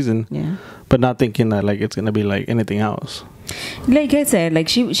whatever reason, yeah, but not thinking that, like, it's gonna be like anything else. Like I said, like,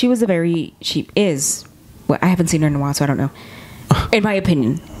 she is, well, I haven't seen her in a while, so I don't know. In my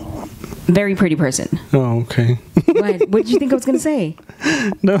opinion, very pretty person. Oh, okay. What did you think I was gonna say?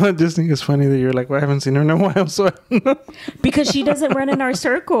 No, I just think it's funny that you're like, well, I haven't seen her in a while, so I don't know. Because she doesn't run in our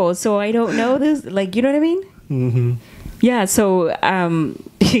circle, so I don't know this. Like, you know what I mean? Yeah. So, I don't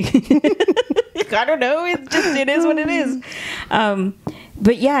know. It is what it is.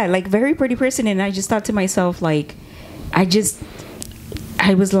 But yeah, like, very pretty person, and I just thought to myself, like, I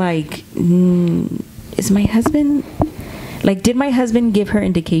was like, is my husband? Like, did my husband give her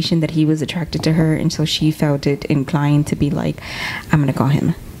indication that he was attracted to her, and so she felt it inclined to be like, I'm gonna call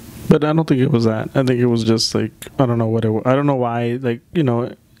him? But I don't think it was that. I think it was just like, I don't know what it was. I don't know why. Like, you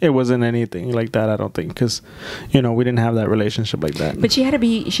know, it wasn't anything like that, I don't think, because we didn't have that relationship like that. But she had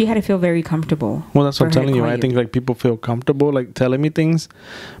to feel very comfortable. Well, that's what I'm telling you. I think like people feel comfortable like telling me things,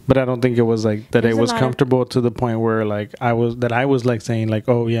 but I don't think it was like that. It was comfortable to the point where like I was like saying like,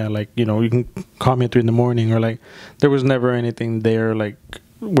 oh yeah, like you can call me at 3 a.m, or like there was never anything there like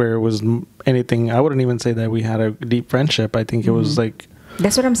where it was anything. I wouldn't even say that we had a deep friendship. I think it was like,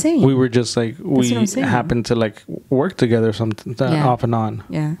 that's what I'm saying. we were just like, we happened to like work together something off and on.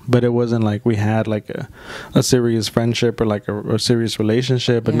 Yeah. But it wasn't like we had like a serious friendship or like a serious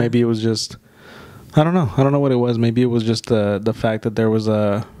relationship. But maybe it was just, I don't know what it was. Maybe it was just the fact that there was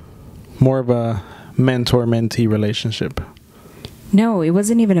a more of a mentor-mentee relationship. No, it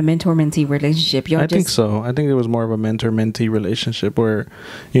wasn't even a mentor-mentee relationship. I think so. I think it was more of a mentor-mentee relationship where,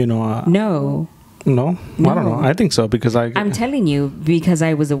 No, I don't know. I think so because I'm telling you, because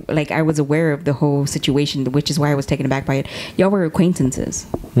I was aware of the whole situation, which is why I was taken aback by it. Y'all were acquaintances.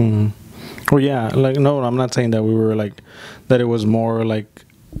 Mm-hmm. Well, yeah, like no, I'm not saying that we were like that. It was more like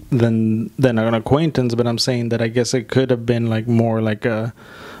than an acquaintance, but I'm saying that I guess it could have been like more like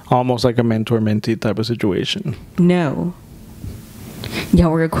almost like a mentor-mentee type of situation. No. Y'all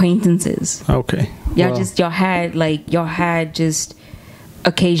were acquaintances. Okay. Y'all had just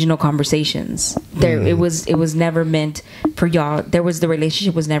occasional conversations. It was never meant for y'all. The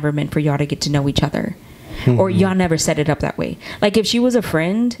relationship was never meant for y'all to get to know each other. Or y'all never set it up that way. Like if she was a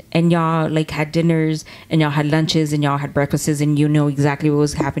friend and y'all like had dinners and y'all had lunches and y'all had breakfasts and you know exactly what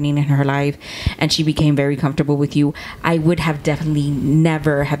was happening in her life and she became very comfortable with you, I would have definitely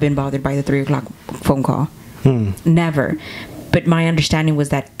never have been bothered by the 3 o'clock phone call. Never. But my understanding was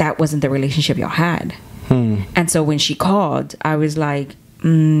that wasn't the relationship y'all had. And so when she called, I was like,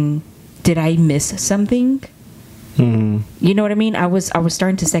 did I miss something? You know what I mean? I was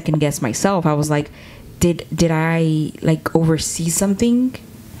starting to second guess myself. I was like, did I like oversee something?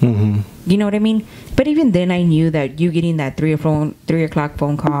 You know what I mean? But even then I knew that you getting that 3 o'clock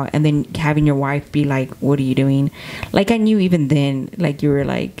phone call and then having your wife be like, what are you doing? Like I knew even then, like you were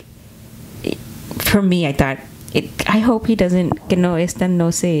like, for me, I thought, I hope he doesn't, que no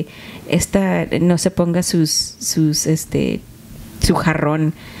se ponga su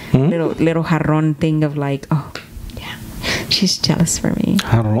jarrón, little jarrón thing of like, oh, yeah, she's jealous for me.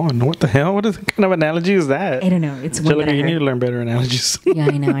 Jarrón? What the hell? What kind of analogy is that? I don't know. It's one you need to learn better analogies. Yeah,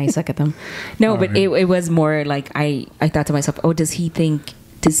 I know. I suck at them. No, but it was more like I thought to myself, oh, does he?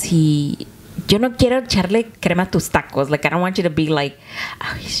 Yo no quiero echarle crema a tus tacos. Like, I don't want you to be like,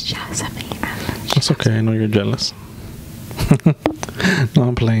 oh, he's jealous of me. That's okay. I know you're jealous. No,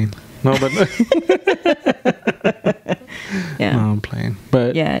 I'm playing. No, but yeah, no, I'm playing.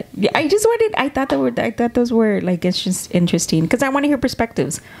 But yeah, I thought those were like, it's just interesting because I want to hear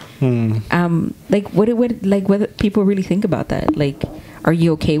perspectives. Like what people really think about that. Like, are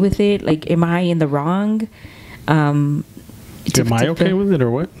you okay with it? Like, am I in the wrong? Am I okay with it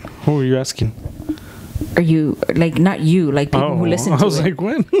or what? Who are you asking? Are you like, not you, like people who listen to it? I was like,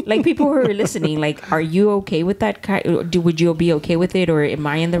 when? Like people who are listening, like, are you okay with that? Would you be okay with it, or am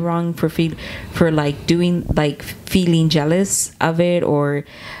I in the wrong for like doing, like, feeling jealous of it, or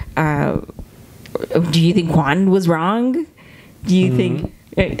do you think Juan was wrong? Do you think?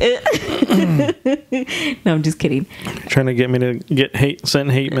 No, I'm just kidding. Trying to get me to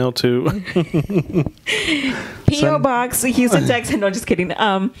send hate mail to P.O. Box Houston, Texas. No, just kidding.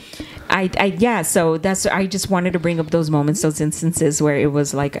 So I just wanted to bring up those moments, those instances where it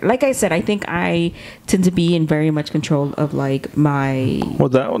was like I said, I think I tend to be in very much control of like my. Well,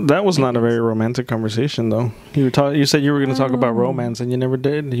 that was not a very romantic conversation though. You said you were going to talk about romance and you never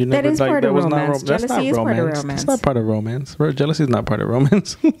did. You never, that is like, part that of was romance. That's not romance. Part of romance. That's not part of romance. Jealousy is not part of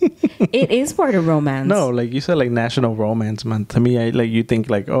romance. It is part of romance. No, like you said, like National Romance Month. To me, you think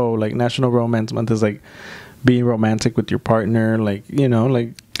like, oh, like National Romance Month is like being romantic with your partner, like,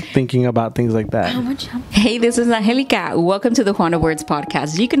 like thinking about things like that. Hey, this is Angelica. Welcome to the Juan of Words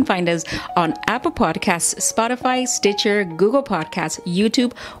podcast. You can find us on Apple Podcasts, Spotify, Stitcher, Google Podcasts,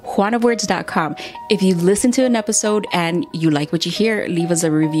 YouTube, juanofwords.com. If you listen to an episode and you like what you hear, leave us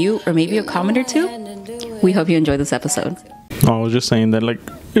a review or maybe a comment or two. We hope you enjoy this episode. I was just saying that, like,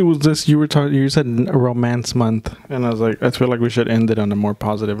 it was this, you said Romance Month, and I was like, I feel like we should end it on a more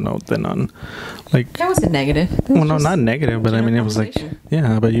positive note than on, like... That wasn't negative. Well, no, not negative, but I mean, it was like,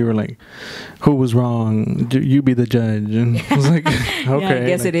 yeah, but you were like, who was wrong? You be the judge. And I was like, okay. Yeah, I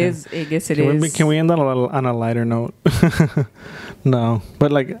guess it is. Can we end on a lighter note? No,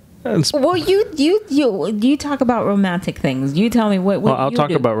 but like, Well, you talk about romantic things. You tell me what well, I'll you talk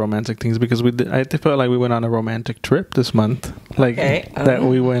do. about romantic things because I felt like we went on a romantic trip this month. Like that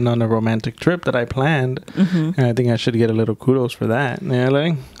we went on a romantic trip that I planned, and I think I should get a little kudos for that. Yeah,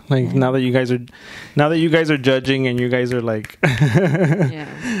 like now that you guys are judging and you guys are like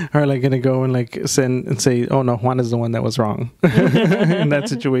are like gonna go and like send and say, oh no, Juan is the one that was wrong in that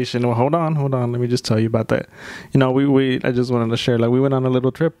situation. Well, hold on, let me just tell you about that. You know, I just wanted to share, like, we went on a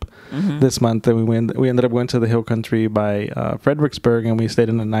little trip this month, and we ended up going to the hill country by Fredericksburg, and we stayed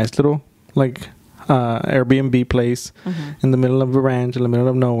in a nice little like Airbnb place in the middle of a ranch in the middle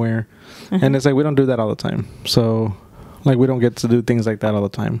of nowhere. And it's like we don't do that all the time, so like we don't get to do things like that all the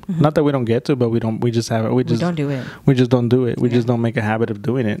time. Not that we don't get to, but we just don't do it. We just don't do it. We just don't make a habit of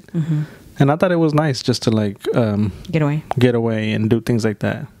doing it. And I thought it was nice just to like get away and do things like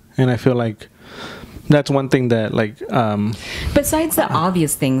that. And I feel like that's one thing that like besides the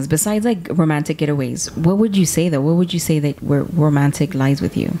obvious things, besides like romantic getaways, what would you say though? What would you say that where romantic lies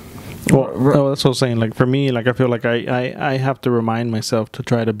with you? Well, that's what I'm saying. Like for me, like I feel like I have to remind myself to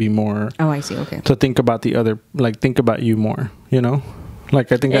try to be more. Oh, I see. Okay. To think about the other, like think about you more. You know,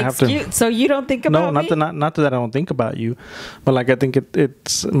 like I think I have to. So you don't think about me? not that I don't think about you, but like I think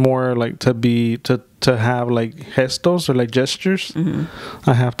it's more like to have like gestos or like gestures.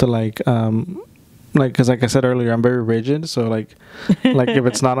 I have to like because like I said earlier, I'm very rigid. So like if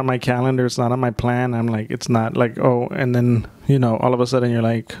it's not on my calendar, it's not on my plan. I'm like, it's not like, oh, and then, you know, all of a sudden you're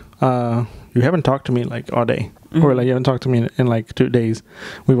like, you haven't talked to me like all day, or like you haven't talked to me in like 2 days.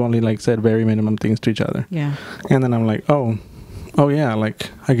 We've only like said very minimum things to each other. Yeah. And then I'm like, oh yeah,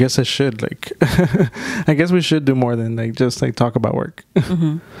 like I guess I should like, I guess we should do more than like just like talk about work.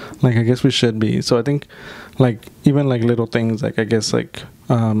 Like I guess we should be. So I think like even like little things, like I guess like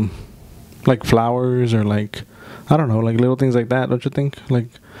flowers or like, I don't know, like little things like that, don't you think? Like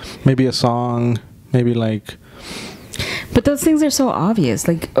maybe a song, maybe like. But those things are so obvious.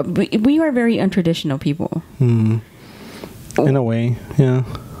 Like we are very untraditional people. In a way, yeah.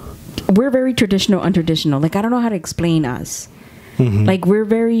 We're very traditional, untraditional. Like I don't know how to explain us. Like we're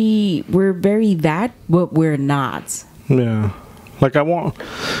very that, but we're not. Yeah. Like I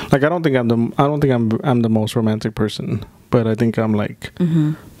don't think I'm the most romantic person, but I think I'm like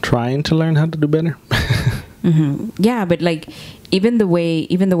trying to learn how to do better. Yeah, but like even the way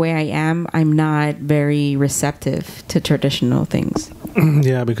I am, I'm not very receptive to traditional things.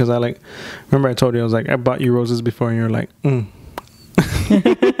 Yeah, because remember I told you I was like, I bought you roses before, and you're like, And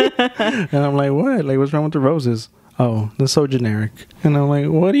I'm like, what? Like, what's wrong with the roses? Oh, they're so generic. And I'm like,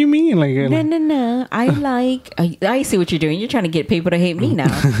 what do you mean? Like, no. I see what you're doing. You're trying to get people to hate me now.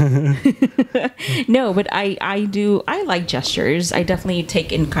 No, but I like gestures. I definitely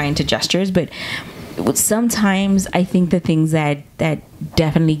take in kind to gestures, but sometimes I think the things that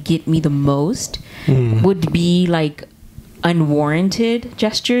definitely get me the most would be like unwarranted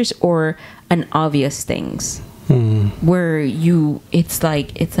gestures or unobvious things where it's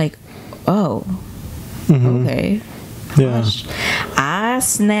like, oh, okay. Yeah. Gosh, I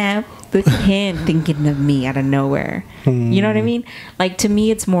snapped the can thinking of me out of nowhere. You know what I mean? Like to me,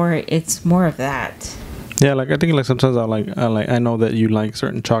 it's more of that. Yeah, like I think like sometimes I know that you like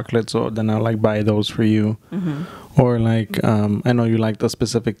certain chocolates, or then I'll like buy those for you. Or like I know you like the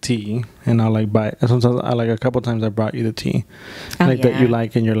specific tea, and I'll like buy. Sometimes I like a couple times I brought you the tea, that you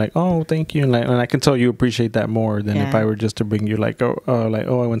like, and you're like, oh, thank you, and I can tell you appreciate that more than if I were just to bring you like I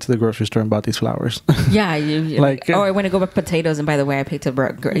went to the grocery store and bought these flowers. Yeah, like I went to go buy potatoes, and by the way, I picked up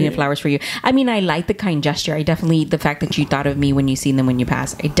flowers for you. I mean, I like the kind gesture. I definitely, the fact that you thought of me when you seen them when you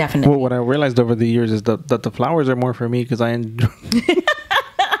pass. I definitely. Well, what I realized over the years is that the flowers are more for me because I enjoy.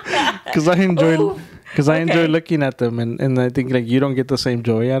 Because I enjoy looking at them, and I think like you don't get the same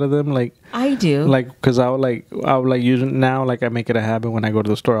joy out of them. Like I do. Like because I'll use it now. Like I make it a habit when I go to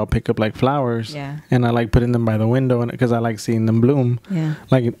the store, I'll pick up like flowers. Yeah. And I like putting them by the window, and because I like seeing them bloom. Yeah.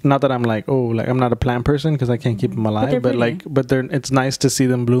 Like not that I'm like I'm not a plant person because I can't keep them alive, but it's nice to see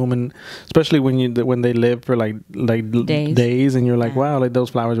them bloom, and especially when they live for like days, and you're like, wow, like those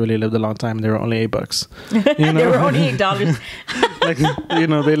flowers really lived a long time. They were only $8. You know? They were only $8. Like, you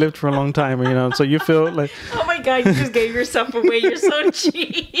know, they lived for a long time, you know, so you feel like, oh my God, you just gave yourself away. You're so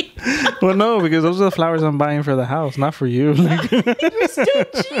cheap. Well, no, because those are the flowers I'm buying for the house, not for you. Like, you're still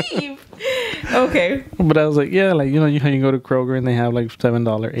cheap. Okay. But I was like, yeah, like, you know, how you go to Kroger and they have like $7,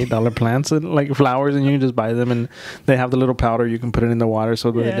 $8 plants and like flowers, and you can just buy them, and they have the little powder, you can put it in the water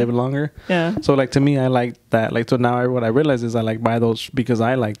so that they live longer. Yeah. So like to me, I like that. Like, so now what I realize is I like buy those because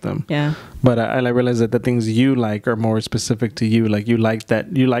I like them. Yeah. But I realize that the things you like are more specific to you. Like you like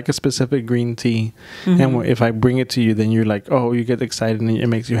a specific green tea, and if I I bring it to you, then you're like, oh, you get excited and it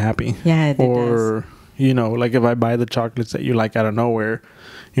makes you happy. Yeah, it or does. you know, like if I buy the chocolates that you like out of nowhere,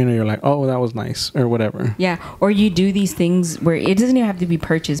 you know, you're like, oh, that was nice, or whatever. Yeah, or you do these things where it doesn't even have to be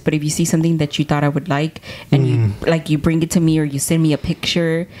purchased, but if you see something that you thought I would like, and you bring it to me, or you send me a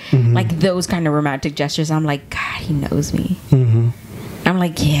picture, like those kind of romantic gestures, I'm like, God, he knows me. I'm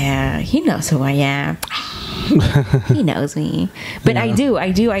like, yeah, he knows who I am. He knows me. But I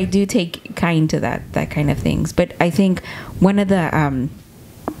do take kind to that kind of things. But I think one of the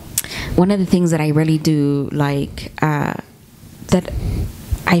things that I really do like, that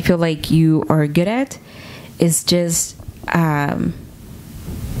I feel like you are good at, is just like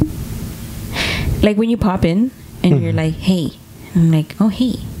when you pop in and you're like, hey, and I'm like, oh,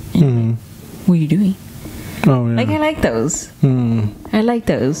 hey, and like, what are you doing? Oh yeah. Like, I like those. I like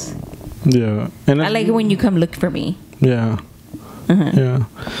those. Yeah, and I like it when you come look for me. Yeah. Yeah.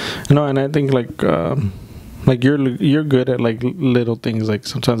 No, and I think like you're good at like little things. Like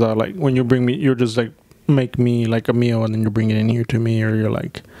sometimes I like when you bring me, you're just like make me like a meal and then you bring it in here to me, or you're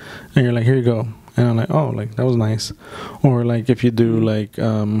like here you go, and I'm like, oh, like that was nice. Or like if you do like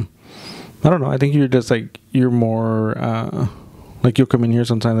I don't know, I think you're just like you're more like you'll come in here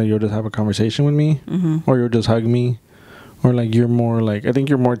sometimes and you'll just have a conversation with me, or you'll just hug me, or like you're more like, I think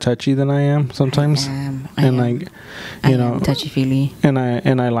you're more touchy than I am sometimes. I am. Like, you know, touchy feely. And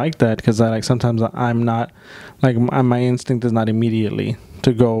I like that, because I like sometimes I'm not like my instinct is not immediately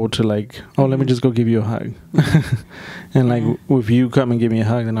to go to like, oh, let me just go give you a hug. And like if you come and give me a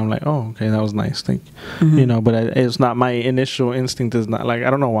hug, then I'm like, oh, okay, that was nice, thank you. You know, but it's not, my initial instinct is not like, I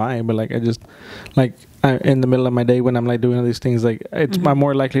don't know why, but like I just like in the middle of my day when I'm like doing all these things, like I'm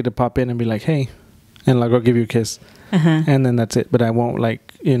more likely to pop in and be like, hey, and like I'll give you a kiss, and then that's it. But I won't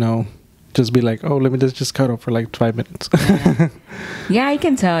like, you know, just be like, oh, let me just cuddle for like 5 minutes. Yeah, I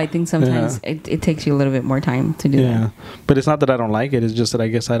can tell. I think sometimes it takes you a little bit more time to do that. Yeah, but it's not that I don't like it. It's just that I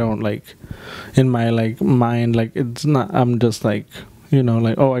guess I don't like, in my like mind, like it's not, I'm just like, you know,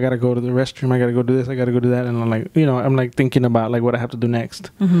 like, oh, I gotta go to the restroom, I gotta go do this, I gotta go do that, and I'm like, you know, I'm like thinking about like what I have to do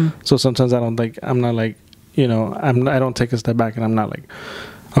next. So sometimes I don't like, I'm not like, you know, I don't take a step back and I'm not like,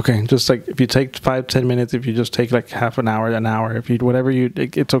 okay, just like if you take 5-10 minutes, if you just take like half an hour, if you whatever you,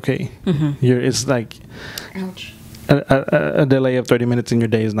 it's okay. It's like, ouch. A delay of 30 minutes in your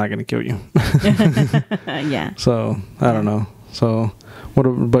day is not going to kill you. Yeah. So I don't know. So what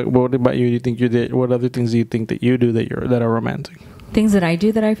about you? Do you think you did? What other things do you think that you do that are romantic? Things that I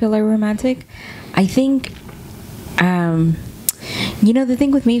do that I feel are romantic, I think. You know, the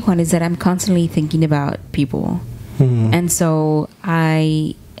thing with me, Juan, is that I'm constantly thinking about people, and so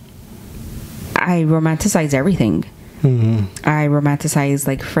I romanticize everything. I romanticize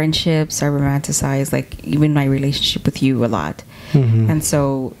like friendships. I romanticize like even my relationship with you a lot. And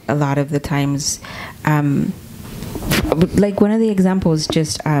so a lot of the times, like one of the examples,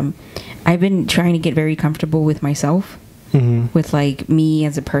 just I've been trying to get very comfortable with myself, with like me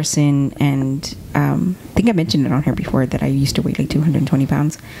as a person. And I think I mentioned it on here before that I used to weigh like 220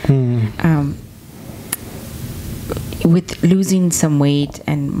 pounds. With losing some weight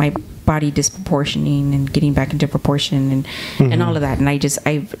and my body disproportioning and getting back into proportion and all of that, and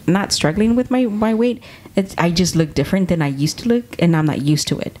I'm not struggling with my weight. I just look different than I used to look, and I'm not used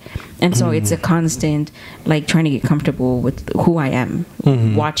to it. And so it's a constant like trying to get comfortable with who I am,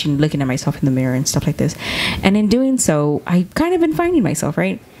 looking at myself in the mirror and stuff like this. And in doing so, I've kind of been finding myself,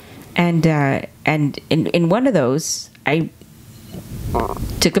 right? And in one of those, I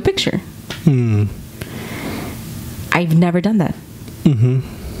took a picture. I've never done that.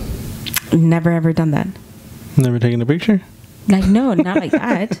 Never ever done that. Never taken a picture? Like, no, not like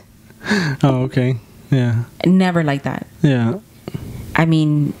that. Oh, okay. Yeah. Never like that. Yeah. I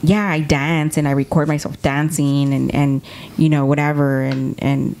mean, yeah, I dance and I record myself dancing and you know, whatever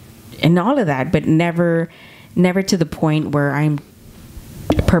and all of that, but never to the point where I'm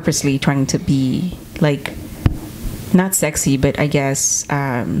purposely trying to be like not sexy, but I guess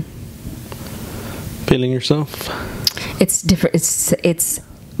feeling yourself. It's different. It's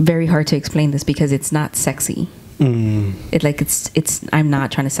very hard to explain this because it's not sexy. It's I'm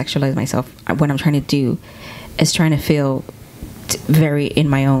not trying to sexualize myself. What I'm trying to do is trying to feel very in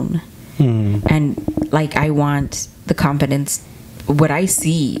my own. And like I want the confidence. What I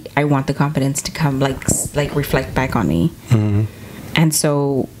see, I want the confidence to come like reflect back on me. And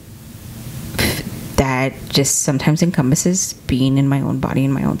so that just sometimes encompasses being in my own body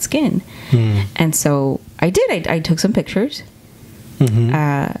and my own skin. And so I took some pictures. We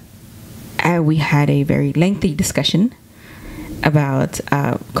had a very lengthy discussion about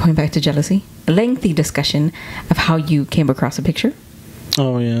going back to jealousy. A lengthy discussion of how you came across a picture.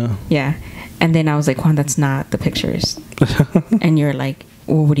 Oh yeah. Yeah. And then I was like, Juan, that's not the pictures. And you're like,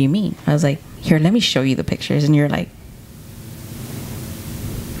 well, what do you mean? I was like, here, let me show you the pictures. And you're like,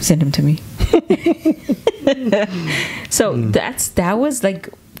 send them to me. So that was like,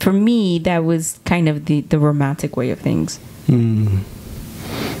 for me, that was kind of the romantic way of things.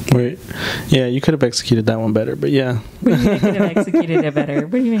 Wait, yeah, you could have executed that one better, but yeah. You could have executed it better.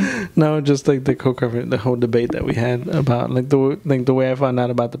 What do you mean? No, just like the whole debate that we had about like the way I found out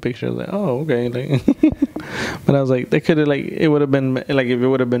about the picture. I was like, oh, okay. Like, but I was like, they could have like, it would have been like, if it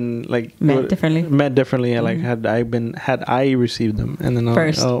would have been like met differently. Yeah, like had I received them, and then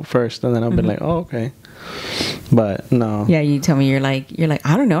first, and then I've been like, oh, okay. But no. Yeah, you tell me you're like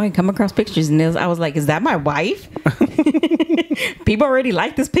I don't know. I come across pictures and I was like, is that my wife? People already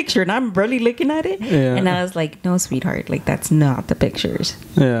like this picture and I'm really looking at it. Yeah. And I was like, no, sweetheart, like that's not the pictures.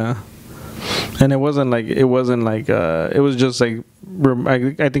 Yeah. And it wasn't like it was just like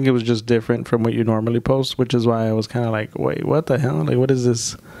I think it was just different from what you normally post, which is why I was kind of like, wait, what the hell? Like, what is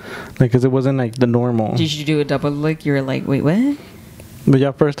this? Like, because it wasn't like the normal. Did you do a double look? You were like, wait, what? But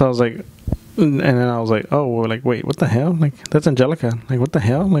yeah, first I was like, and then I was like, oh, well, like, wait, what the hell? Like, that's Angelica. Like, what the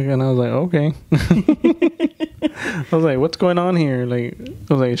hell? Like, and I was like, okay. I was like, what's going on here? Like,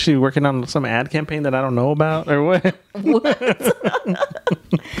 I was like, is she working on some ad campaign that I don't know about or what? What?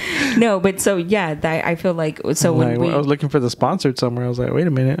 No, but so yeah, I feel like so when I was looking for the sponsored somewhere. I was like, wait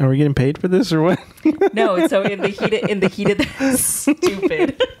a minute, are we getting paid for this or what? No, so in the heat of that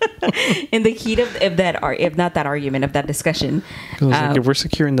stupid, in the heat of that argument of that discussion, like, if we're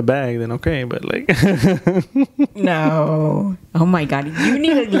securing the bag, then okay, but like, no, oh my god, you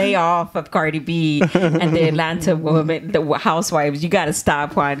need to lay off of Cardi B and the Atlanta woman, the housewives. You got to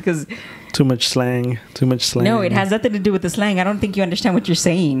stop, Juan, because. Too much slang. No, it has nothing to do with the slang. I don't think you understand what you're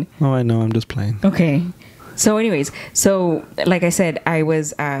saying. Oh, I know. I'm just playing. Okay. So anyways, like I said, I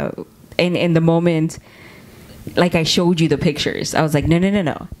was in the moment, like I showed you the pictures. I was like,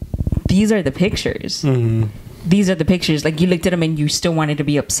 no. These are the pictures. Mm-hmm. These are the pictures. Like you looked at them and you still wanted to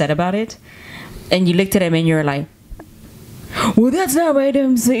be upset about it. And you looked at them and you're like, well, that's not right.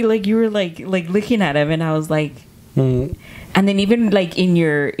 I'm saying, like, you were like looking at him and I was like, and then even like in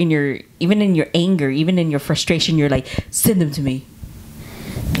your anger, even in your frustration, you're like, send them to me.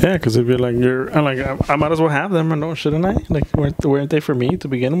 Yeah, because if you're like, I might as well have them, or no, shouldn't I? Like, weren't they for me to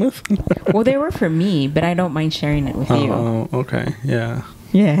begin with? Well, they were for me, but I don't mind sharing it with you. Oh, okay, yeah.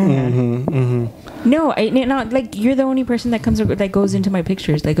 Yeah. Mm-hmm, mm-hmm. No, not like you're the only person that goes into my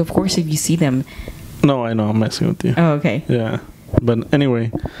pictures. Like, of course, if you see them. No, I know, I'm messing with you. Oh, okay. Yeah, but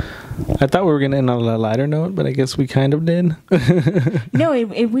anyway. I thought we were going to end on a lighter note, but I guess we kind of did. No,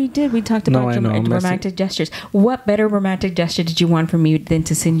 we did. We talked about romantic gestures. What better romantic gesture did you want from me than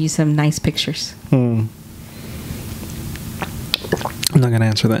to send you some nice pictures? I'm not going to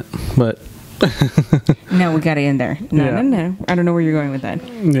answer that, but... No, we got to end there. No. I don't know where you're going with that.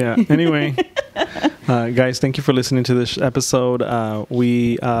 Yeah. Anyway, guys, thank you for listening to this episode.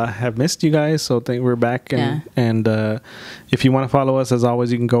 We have missed you guys, so we're back. And if you want to follow us, as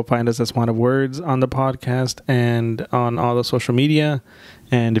always, you can go find us as Juan of Words on the podcast and on all the social media.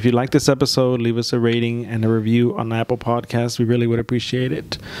 And if you like this episode, leave us a rating and a review on Apple Podcasts. We really would appreciate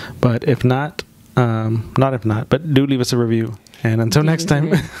it. But if not, but do leave us a review. And until next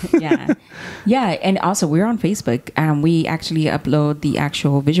time. Yeah. And also, we're on Facebook. We actually upload the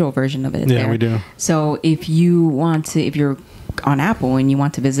actual visual version of it. Yeah, we do. So if you're on Apple and you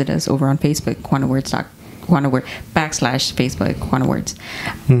want to visit us over on Facebook, /Facebook Juan of Words.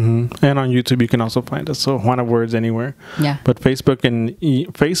 Mm-hmm. And on YouTube, you can also find us. So Juan of Words anywhere. Yeah. But Facebook and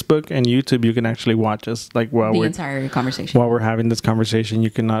YouTube, you can actually watch us the entire conversation. While we're having this conversation,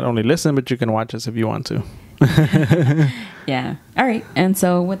 you can not only listen, but you can watch us if you want to. Yeah. All right. And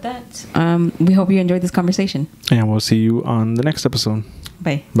so with that, we hope you enjoyed this conversation. And we'll see you on the next episode.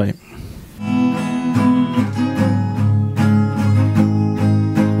 Bye. Bye.